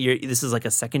in it. This is like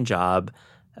a second job.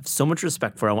 I have so much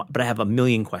respect for it, but I have a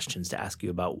million questions to ask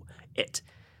you about it.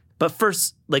 But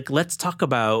first, let's talk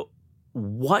about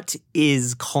what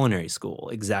is culinary school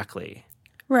exactly?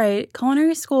 Right.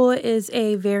 Culinary school is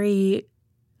a very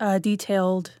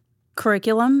detailed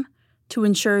curriculum to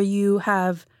ensure you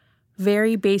have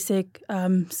very basic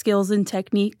skills and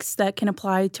techniques that can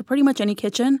apply to pretty much any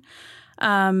kitchen.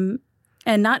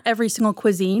 And not every single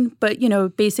cuisine, but,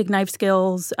 basic knife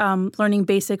skills, learning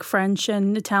basic French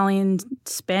and Italian,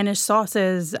 Spanish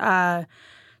sauces.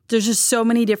 There's just so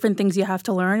many different things you have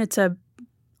to learn. It's a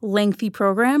lengthy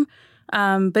program,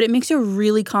 but it makes you a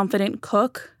really confident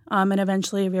cook and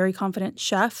eventually a very confident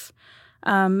chef.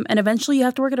 And eventually you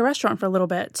have to work at a restaurant for a little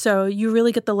bit. So you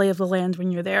really get the lay of the land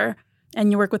when you're there. And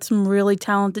you work with some really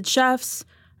talented chefs.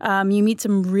 You meet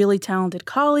some really talented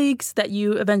colleagues that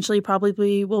you eventually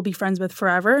probably will be friends with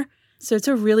forever. So it's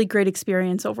a really great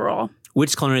experience overall.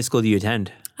 Which culinary school do you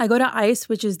attend? I go to ICE,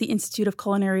 which is the Institute of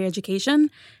Culinary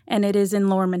Education, and it is in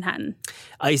Lower Manhattan.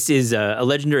 ICE is a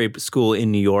legendary school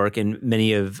in New York, and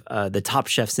many of the top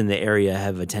chefs in the area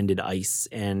have attended ICE.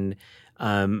 And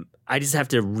I just have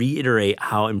to reiterate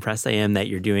how impressed I am that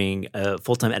you're doing a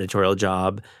full-time editorial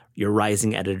job. You're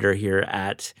rising editor here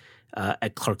at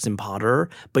Clarkson Potter,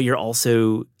 but you're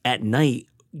also at night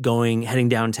heading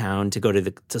downtown to go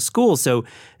to school. So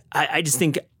I just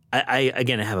think I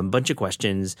have a bunch of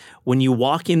questions. When you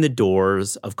walk in the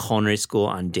doors of culinary school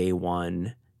on day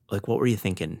one, what were you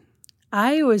thinking?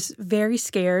 I was very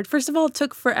scared. First of all, it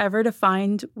took forever to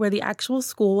find where the actual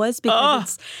school was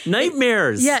because it's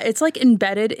nightmares. It's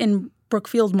embedded in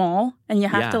Brookfield Mall, and you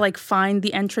have to find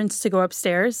the entrance to go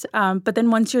upstairs. But then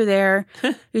once you're there,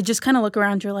 you just kind of look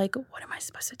around. You're like, what am I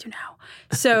supposed to do now?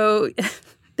 So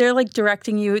they're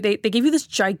directing you. They give you this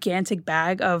gigantic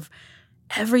bag of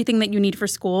everything that you need for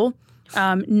school.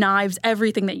 Knives,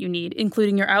 everything that you need,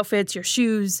 including your outfits, your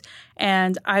shoes.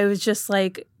 And I was just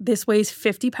like, this weighs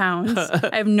 50 pounds.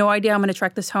 I have no idea I'm going to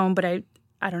trek this home, but I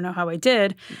don't know how I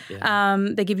did. Yeah.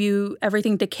 They give you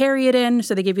everything to carry it in.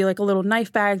 So they give you a little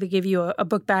knife bag. They give you a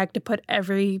book bag to put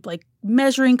every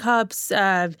measuring cups,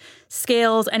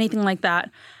 scales, anything like that.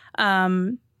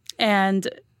 And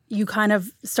you kind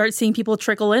of start seeing people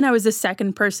trickle in. I was the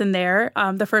second person there.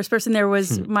 The first person there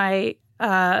was my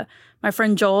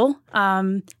friend Joel,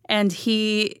 and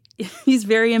he's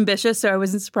very ambitious, so I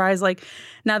wasn't surprised.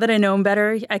 Now that I know him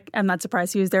better, I'm not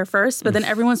surprised he was there first. But then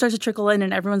everyone starts to trickle in,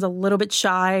 and everyone's a little bit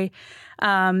shy.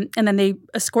 And then they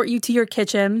escort you to your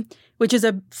kitchen, which is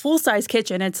a full-size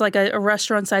kitchen. It's like a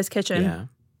restaurant-sized kitchen. Yeah.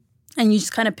 And you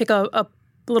just kind of pick a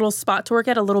little spot to work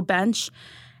at, a little bench.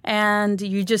 And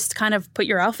you just kind of put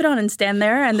your outfit on and stand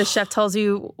there, and the chef tells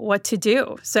you what to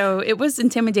do. So it was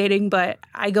intimidating, but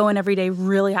I go in every day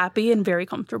really happy and very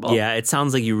comfortable. Yeah, it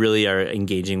sounds like you really are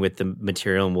engaging with the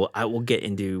material, and I will get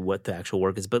into what the actual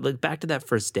work is. But back to that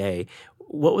first day,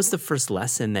 what was the first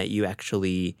lesson that you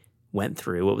actually went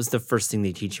through? What was the first thing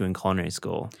they teach you in culinary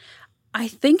school? I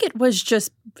think it was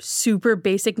just super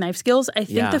basic knife skills. I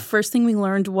think the first thing we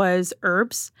learned was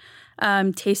herbs.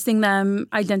 Tasting them,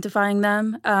 identifying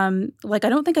them. I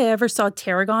don't think I ever saw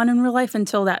tarragon in real life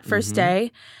until that first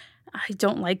day. I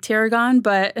don't like tarragon,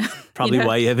 but... Probably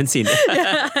why you haven't seen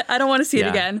it. I don't want to see it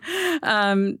again.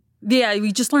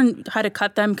 We just learned how to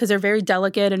cut them because they're very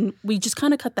delicate, and we just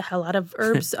kind of cut the hell out of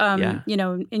herbs,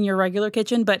 in your regular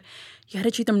kitchen. But you got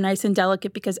to treat them nice and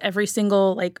delicate because every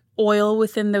single oil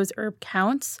within those herb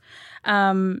counts.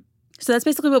 So that's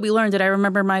basically what we learned. And I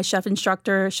remember my chef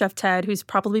instructor, Chef Ted, who's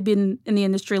probably been in the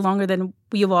industry longer than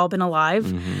we've all been alive.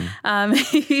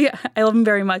 I love him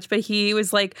very much, but he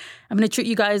was like, I'm going to treat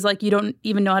you guys like you don't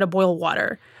even know how to boil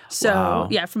water. So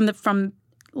from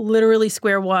literally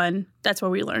square one, that's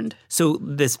what we learned. So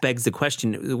this begs the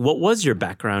question, what was your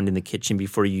background in the kitchen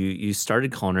before you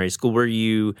started culinary school? Were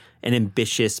you an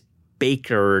ambitious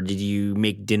baker, or did you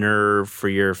make dinner for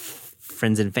your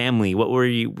friends and family? What were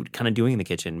you kind of doing in the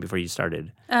kitchen before you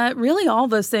started? Really all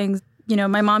those things.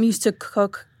 My mom used to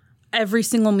cook every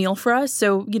single meal for us.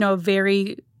 So, a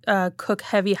very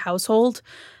cook-heavy household.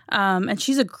 And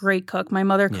she's a great cook. My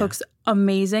mother cooks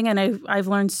amazing, and I've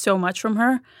learned so much from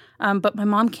her. But my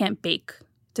mom can't bake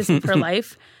to save her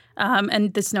life.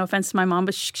 And this is no offense to my mom,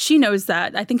 but she knows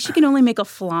that. I think she can only make a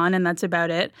flan, and that's about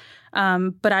it.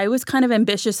 But I was kind of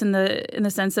ambitious in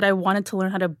the sense that I wanted to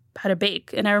learn how to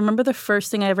bake. And I remember the first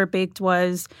thing I ever baked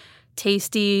was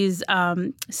Tasty's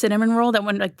cinnamon roll that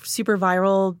went like super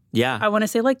viral. Yeah. I want to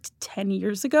say like 10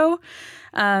 years ago.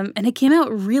 And it came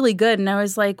out really good. And I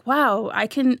was like, wow, I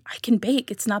can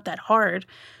bake. It's not that hard.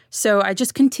 So I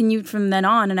just continued from then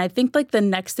on. And I think like the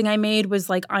next thing I made was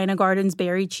like Ina Garten's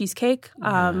berry cheesecake,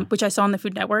 which I saw on the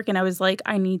Food Network. And I was like,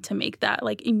 I need to make that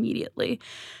like immediately.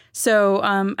 So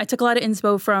I took a lot of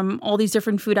inspo from all these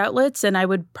different food outlets, and I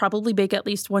would probably bake at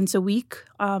least once a week,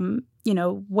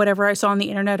 whatever I saw on the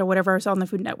internet or whatever I saw on the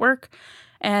Food Network.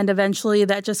 And eventually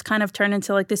that just kind of turned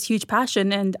into like this huge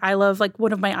passion. And I love, like,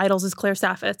 one of my idols is Claire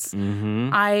Saffitz. Mm-hmm.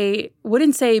 I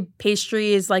wouldn't say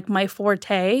pastry is like my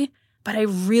forte, but I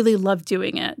really love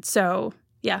doing it. So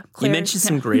yeah, Claire. You mentioned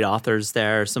some great authors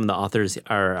there. Some of the authors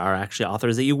are actually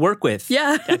authors that you work with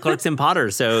at Clarkson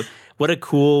Potter. So what a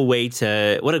cool way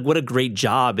to – what a great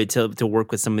job to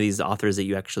work with some of these authors that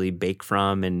you actually bake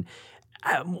from. And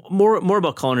more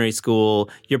about culinary school,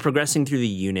 you're progressing through the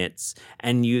units,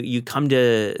 and you come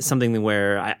to something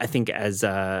where I think as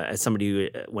somebody who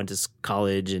went to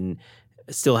college and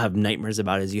still have nightmares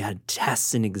about is you had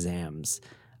tests and exams.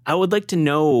 I would like to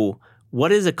know,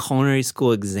 what is a culinary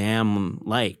school exam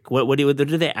like? What do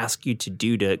they ask you to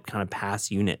do to kind of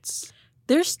pass units?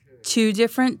 There's two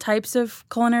different types of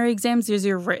culinary exams. There's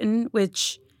your written,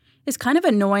 which is kind of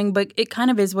annoying, but it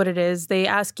kind of is what it is. They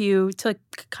ask you to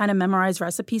kind of memorize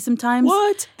recipes sometimes.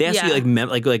 What? They ask you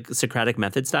like Socratic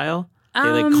method style? They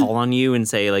like call on you and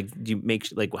say, like, do you make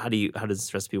like how does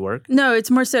this recipe work? No, it's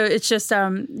more so it's just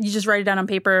you just write it down on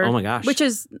paper. Oh my gosh. Which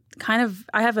is kind of,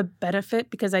 I have a benefit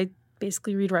because I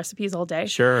basically read recipes all day.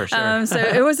 Sure. So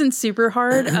it wasn't super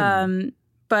hard.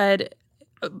 But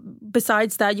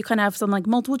besides that, you kind of have some like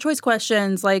multiple choice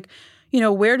questions, like,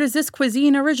 where does this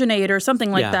cuisine originate or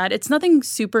something like that. It's nothing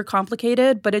super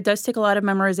complicated, but it does take a lot of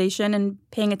memorization and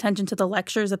paying attention to the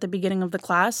lectures at the beginning of the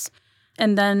class.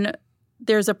 And then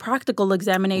there's a practical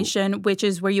examination, which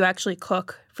is where you actually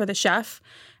cook for the chef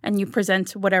and you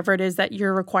present whatever it is that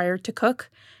you're required to cook.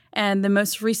 And the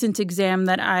most recent exam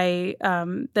that I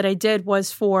did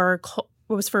was for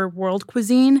world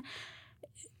cuisine.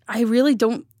 I really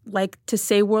don't like to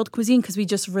say world cuisine because we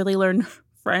just really learn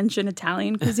French and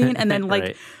Italian cuisine, and then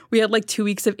like we had like 2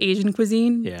 weeks of Asian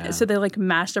cuisine. Yeah. So they like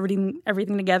mashed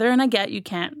everything together. And I get you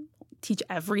can't teach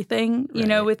everything,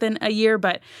 within a year,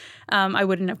 but I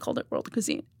wouldn't have called it world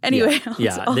cuisine. Anyway.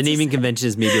 Yeah. The naming convention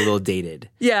is maybe a little dated.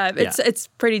 Yeah, it's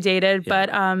pretty dated, but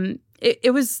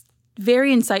it was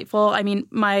very insightful. I mean,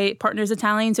 my partner's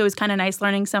Italian, so it was kind of nice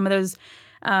learning some of those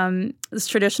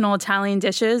traditional Italian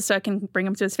dishes, so I can bring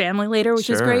them to his family later, which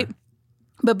is great.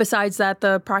 But besides that,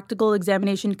 the practical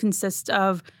examination consists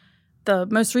of, the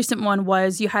most recent one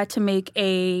was you had to make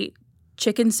a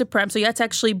chicken supreme. So you had to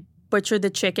actually butcher the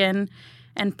chicken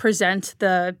and present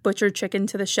the butchered chicken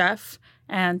to the chef,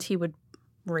 and he would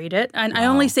rate it. And I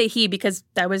only say he because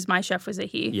that was, my chef was a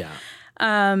he. Yeah.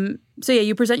 So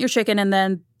you present your chicken, and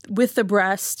then with the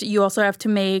breast, you also have to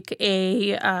make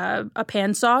a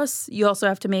pan sauce. You also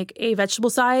have to make a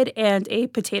vegetable side and a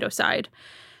potato side.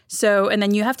 So, and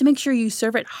then you have to make sure you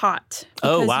serve it hot.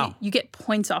 Oh, wow. You get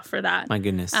points off for that. My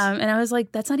goodness. And I was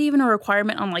like, that's not even a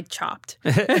requirement on like Chopped.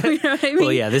 You know what I mean?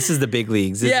 Well, yeah, this is the big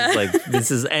leagues. This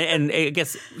is and I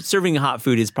guess serving hot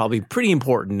food is probably pretty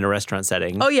important in a restaurant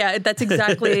setting. Oh, yeah, that's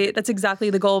exactly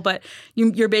the goal. But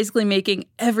you're basically making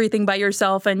everything by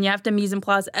yourself, and you have to mise en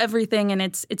place everything. And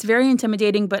it's very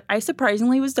intimidating, but I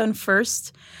surprisingly was done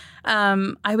first.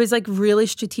 I was like really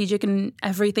strategic in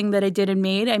everything that I did and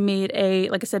made. I made a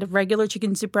regular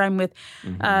chicken supreme with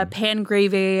pan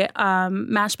gravy,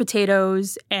 mashed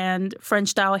potatoes, and French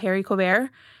style haricots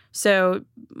verts. So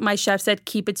my chef said,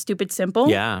 keep it stupid simple.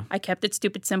 Yeah. I kept it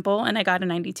stupid simple, and I got a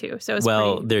 92. So it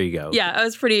was there you go. Yeah, I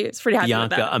was pretty happy Bianca, with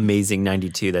that. amazing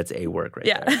 92. That's A work right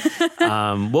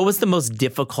there. What was the most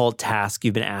difficult task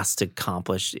you've been asked to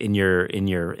accomplish in your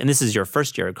and this is your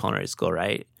first year at culinary school,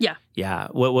 right? Yeah. Yeah.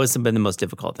 What was been the most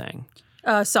difficult thing?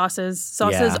 Sauces.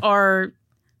 Sauces are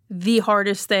the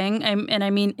hardest thing. And I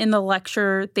mean, in the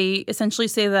lecture, they essentially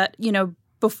say that,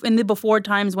 in the before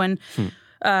times when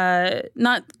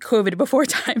not COVID before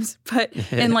times, but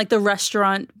in like the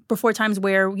restaurant before times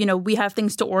where, we have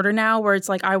things to order now where it's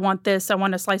like, I want this, I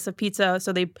want a slice of pizza.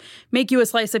 So they make you a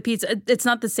slice of pizza. It's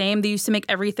not the same. They used to make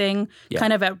everything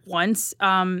kind of at once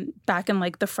back in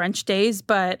like the French days.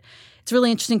 But it's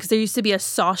really interesting because there used to be a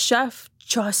sauce chef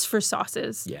just for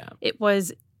sauces. Yeah. It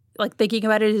was like, thinking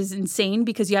about it is insane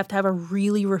because you have to have a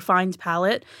really refined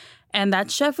palate. And that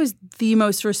chef was the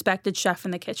most respected chef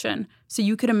in the kitchen. So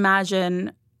you could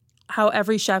imagine how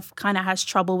every chef kind of has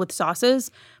trouble with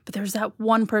sauces, but there's that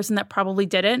one person that probably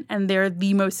didn't, and they're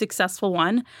the most successful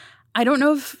one. I don't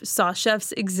know if sauce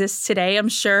chefs exist today. I'm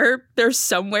sure there's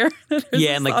somewhere.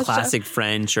 Yeah, and like classic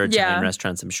French or Italian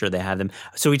restaurants, I'm sure they have them.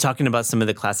 So are we talking about some of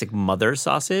the classic mother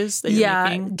sauces that you're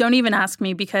making? Don't even ask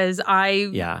me because I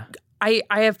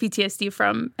have PTSD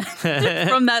from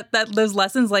from those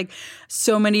lessons. Like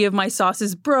so many of my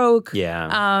sauces broke.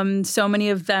 Yeah. So many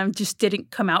of them just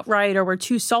didn't come out right, or were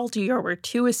too salty, or were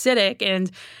too acidic.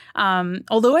 And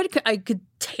although I could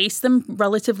taste them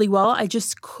relatively well, I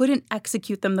just couldn't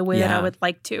execute them the way that I would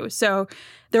like to. So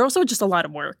they're also just a lot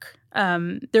of work.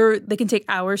 They can take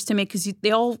hours to make because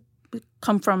they all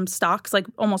come from stocks. Like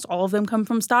almost all of them come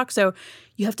from stock. So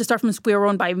you have to start from square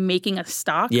one by making a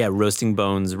stock. Yeah, roasting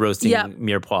bones, roasting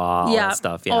mirepoix, all that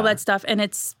stuff. Yeah, all that stuff. And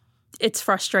it's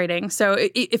frustrating. So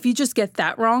if you just get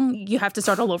that wrong, you have to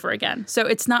start all over again. So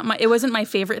it wasn't my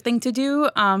favorite thing to do,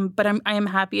 but I am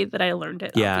happy that I learned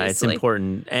it. Yeah, obviously. It's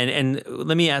important. And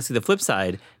let me ask you the flip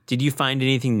side. Did you find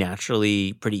anything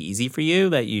naturally pretty easy for you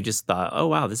that you just thought, oh,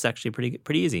 wow, this is actually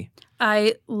pretty easy?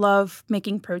 I love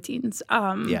making proteins.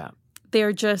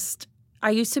 They're just, I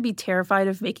used to be terrified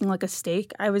of making like a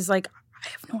steak. I was like, I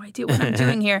have no idea what I'm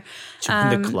doing here.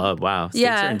 Join the club. Wow.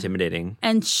 Steaks are intimidating.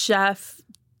 And Chef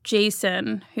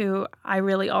Jason, who I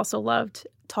really also loved,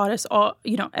 taught us all,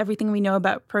 everything we know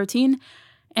about protein.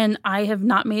 And I have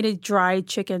not made a dry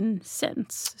chicken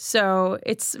since. So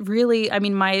it's really,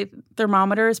 my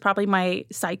thermometer is probably my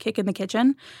sidekick in the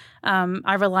kitchen.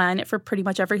 I rely on it for pretty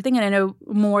much everything. And I know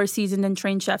more seasoned and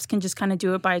trained chefs can just kind of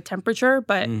do it by temperature,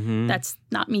 but that's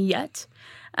not me yet.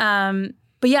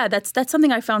 But yeah, that's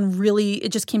something I found really, it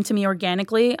just came to me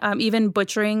organically. Even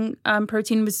butchering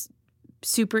protein was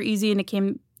super easy and it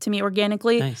came to me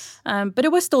organically. Nice. But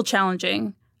it was still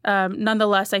challenging.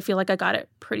 Nonetheless, I feel like I got it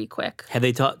pretty quick. Have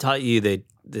they taught you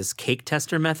this cake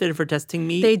tester method for testing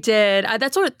meat? They did.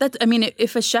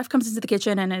 If a chef comes into the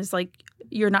kitchen and is like,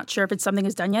 you're not sure if something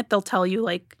is done yet, they'll tell you,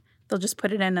 like, they'll just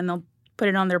put it in and they'll put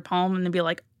it on their palm and they'll be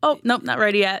like, oh, nope, not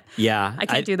ready yet. Yeah. I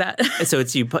can't do that. So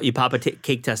it's you pop a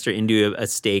cake tester into a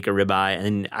steak or ribeye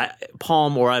and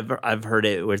palm, or I've heard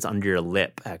it where it's under your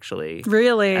lip, actually.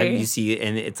 Really? You see,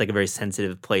 and it's like a very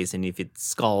sensitive place. And if it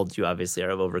scalds, you obviously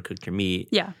have overcooked your meat.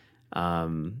 Yeah.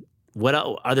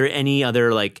 Are there any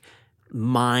other like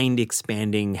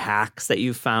mind-expanding hacks that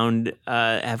you found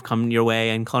have come your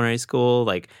way in culinary school?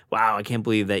 Like, wow, I can't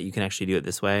believe that you can actually do it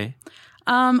this way.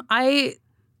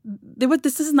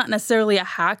 This is not necessarily a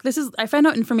hack. I found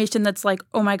out information that's like,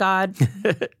 oh my God,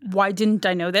 why didn't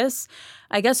I know this?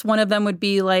 I guess one of them would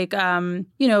be like,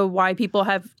 why people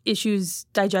have issues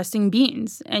digesting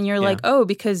beans. And you're like, oh,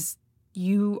 because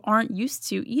you aren't used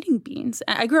to eating beans.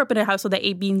 I grew up in a household that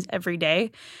ate beans every day.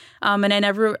 And I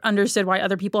never understood why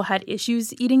other people had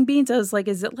issues eating beans. I was like,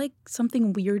 is it like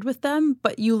something weird with them?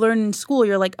 But you learn in school,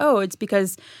 you're like, oh, it's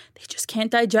because they just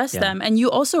can't digest them. And you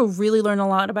also really learn a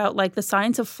lot about like the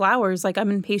science of flours. Like I'm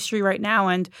in pastry right now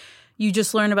and you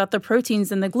just learn about the proteins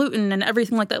and the gluten and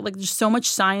everything like that. Like there's so much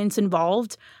science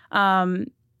involved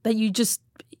that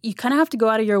you kind of have to go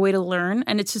out of your way to learn.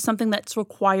 And it's just something that's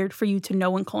required for you to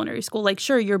know in culinary school. Like,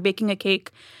 sure, you're baking a cake.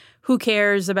 Who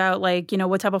cares about like,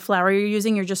 what type of flour you're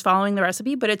using? You're just following the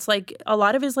recipe. But it's like a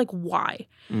lot of it is like, why?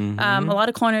 A lot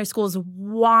of culinary schools,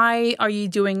 why are you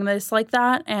doing this like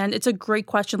that? And it's a great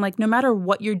question. Like no matter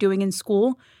what you're doing in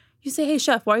school, you say, hey,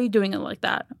 chef, why are you doing it like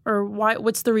that? Or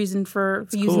what's the reason for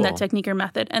using that technique or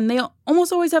method? And they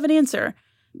almost always have an answer.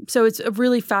 So it's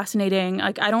really fascinating.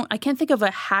 Like I can't think of a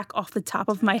hack off the top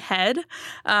of my head.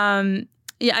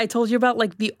 I told you about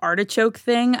like the artichoke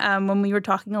thing when we were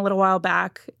talking a little while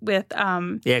back with.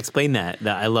 Explain that.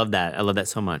 I love that. I love that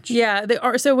so much. Yeah,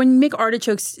 so when you make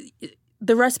artichokes,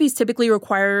 the recipes typically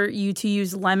require you to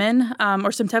use lemon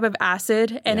or some type of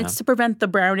acid, and it's to prevent the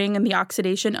browning and the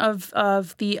oxidation of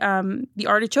the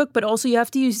artichoke. But also you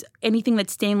have to use anything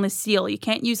that's stainless steel. You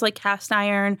can't use like cast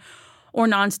iron or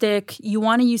nonstick. You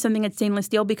want to use something that's stainless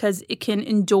steel because it can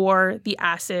endure the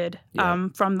acid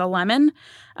from the lemon.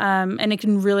 And it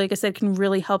can really, like I said, can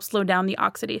really help slow down the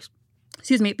oxidation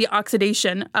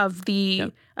of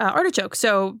the artichoke.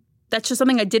 So that's just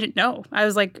something I didn't know. I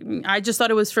was like, I just thought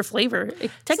it was for flavor.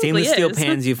 It technically Stainless steel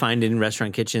pans you find in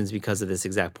restaurant kitchens because of this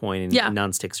exact point. And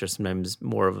nonsticks are sometimes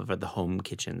more of the home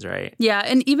kitchens, right? Yeah.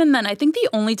 And even then, I think the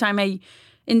only time I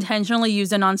intentionally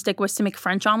used a nonstick was to make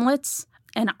French omelets.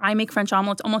 And I make French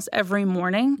omelets almost every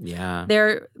morning. Yeah.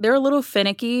 They're a little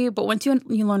finicky, but once you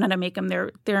learn how to make them,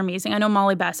 they're amazing. I know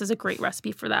Molly Bass is a great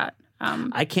recipe for that.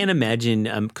 I can't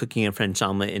imagine cooking a French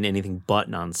omelet in anything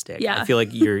but nonstick. Yeah. I feel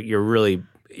like you're really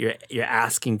you're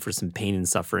asking for some pain and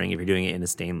suffering if you're doing it in a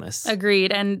stainless.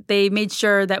 Agreed. And they made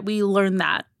sure that we learned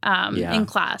that in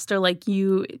class. They're like,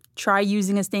 you try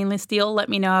using a stainless steel. Let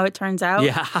me know how it turns out.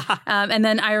 Yeah. And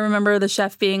then I remember the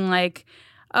chef being like,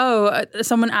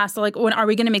 someone asked, like, when are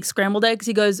we going to make scrambled eggs?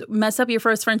 He goes, mess up your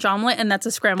first French omelet, and that's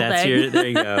a scrambled egg. There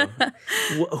you go.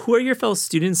 Who are your fellow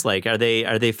students like? Are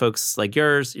they folks like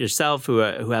yourself who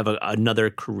have another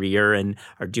career and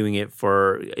are doing it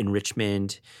for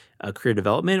enrichment, career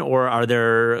development, or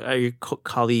are your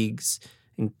colleagues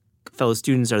and fellow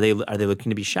students? Are they looking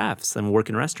to be chefs and work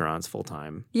in restaurants full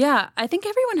time? Yeah, I think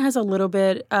everyone has a little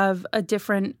bit of a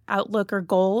different outlook or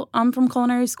goal from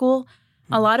culinary school.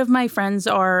 A lot of my friends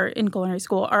in culinary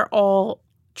school are all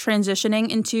transitioning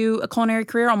into a culinary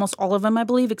career, almost all of them, I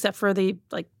believe, except for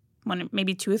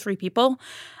maybe 2 or 3 people.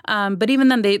 But even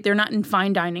then, they're not in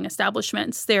fine dining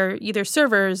establishments. They're either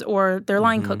servers or they're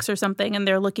line cooks or something, and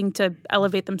they're looking to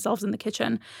elevate themselves in the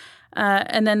kitchen.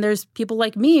 And then there's people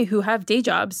like me who have day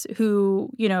jobs who,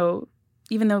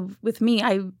 even though with me,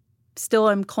 I still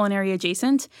am culinary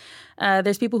adjacent.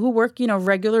 There's people who work,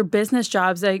 regular business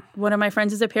jobs. Like one of my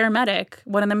friends is a paramedic.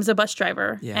 One of them is a bus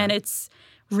driver. Yeah. And it's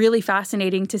really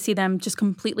fascinating to see them just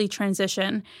completely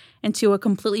transition into a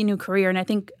completely new career. And I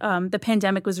think the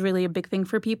pandemic was really a big thing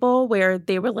for people where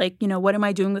they were like, what am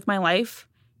I doing with my life?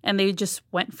 And they just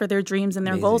went for their dreams and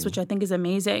their goals, which I think is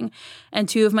amazing. And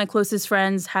 2 of my closest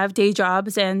friends have day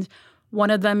jobs, and one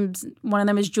of them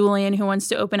is Julian, who wants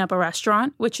to open up a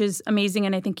restaurant, which is amazing,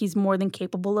 and I think he's more than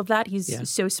capable of that. He's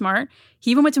so smart.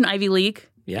 He even went to an Ivy League,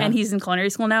 and he's in culinary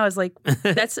school now. I was like,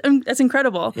 that's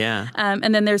incredible. Yeah.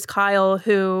 And then there's Kyle,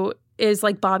 who is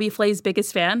like Bobby Flay's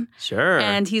biggest fan. Sure.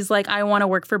 And he's like, I want to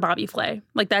work for Bobby Flay.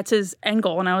 Like that's his end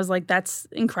goal. And I was like, that's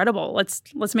incredible.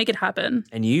 Let's make it happen.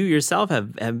 And you yourself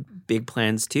have big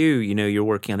plans too. You're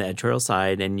working on the editorial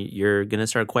side and you're going to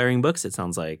start acquiring books, it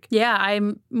sounds like. Yeah,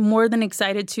 I'm more than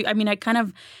excited to. I mean, I kind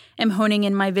of am honing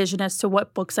in my vision as to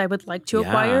what books I would like to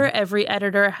acquire. Every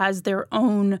editor has their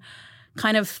own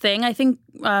kind of thing. I think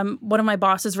one of my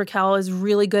bosses, Raquel, is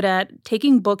really good at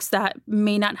taking books that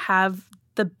may not have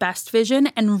the best vision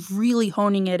and really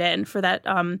honing it in for that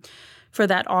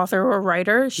author or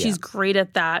writer. She's great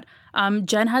at that.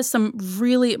 Jen has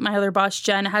my other boss,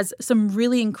 Jen, has some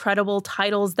really incredible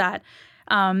titles that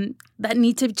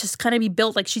need to just kind of be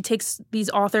built. Like she takes these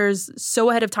authors so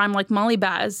ahead of time, like Molly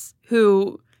Baz,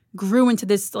 who grew into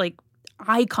this like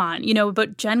icon,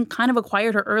 but Jen kind of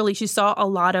acquired her early. She saw a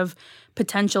lot of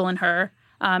potential in her.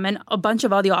 And a bunch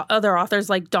of all the other authors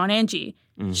like Dawn Angie.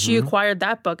 She acquired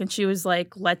that book and she was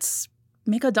like, let's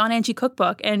make a Dawn Angie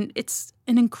cookbook. And it's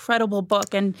an incredible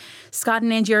book. And Scott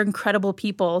and Angie are incredible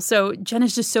people. So Jen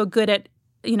is just so good at,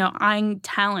 eyeing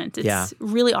talent. It's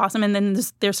really awesome. And then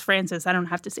there's Francis. I don't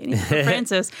have to say anything about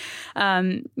Francis.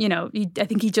 I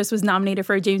think he just was nominated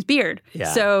for a James Beard.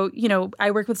 Yeah. So,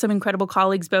 I work with some incredible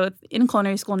colleagues both in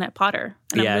culinary school and at Potter.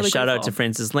 And I'm really shout grateful. Out to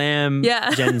Francis Lamb,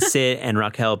 Jen Sitt, and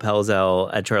Raquel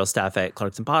Pelzel, editorial staff at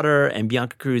Clarkson Potter, and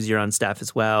Bianca Cruz, you're on staff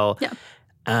as well.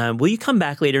 Yeah. Will you come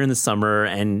back later in the summer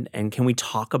and can we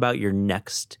talk about your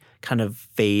next kind of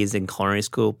phase in culinary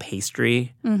school,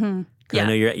 pastry? Mm-hmm. Yeah. I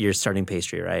know you're starting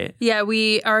pastry, right? Yeah,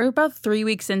 we are about 3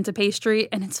 weeks into pastry,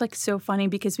 and it's like so funny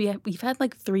because we've had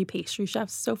like 3 pastry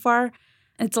chefs so far.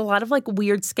 It's a lot of like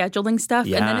weird scheduling stuff.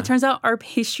 Yeah. And then it turns out our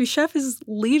pastry chef is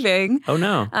leaving. Oh,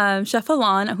 no. Chef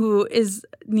Alon, who is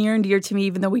near and dear to me,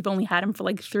 even though we've only had him for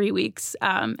like 3 weeks.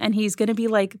 And he's going to be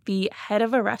like the head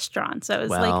of a restaurant. So it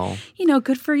was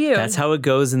good for you. That's how it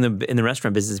goes in the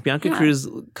restaurant business. Bianca Cruz,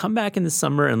 come back in the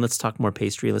summer and let's talk more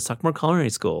pastry. Let's talk more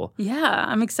culinary school. Yeah,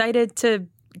 I'm excited to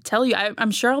tell you.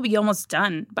 I'm sure I'll be almost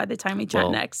done by the time we chat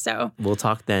next. So we'll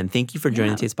talk then. Thank you for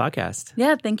joining the Taste Podcast.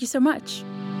 Yeah, thank you so much.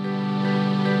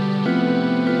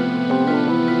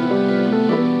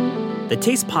 The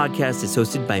Taste Podcast is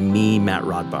hosted by me, Matt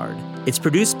Rodbard. It's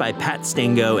produced by Pat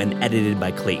Stango and edited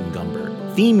by Clayton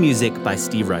Gumbert. Theme music by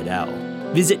Steve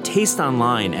Rydell. Visit Taste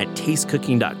online at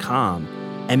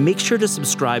tastecooking.com and make sure to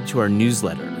subscribe to our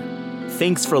newsletter.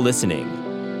 Thanks for listening.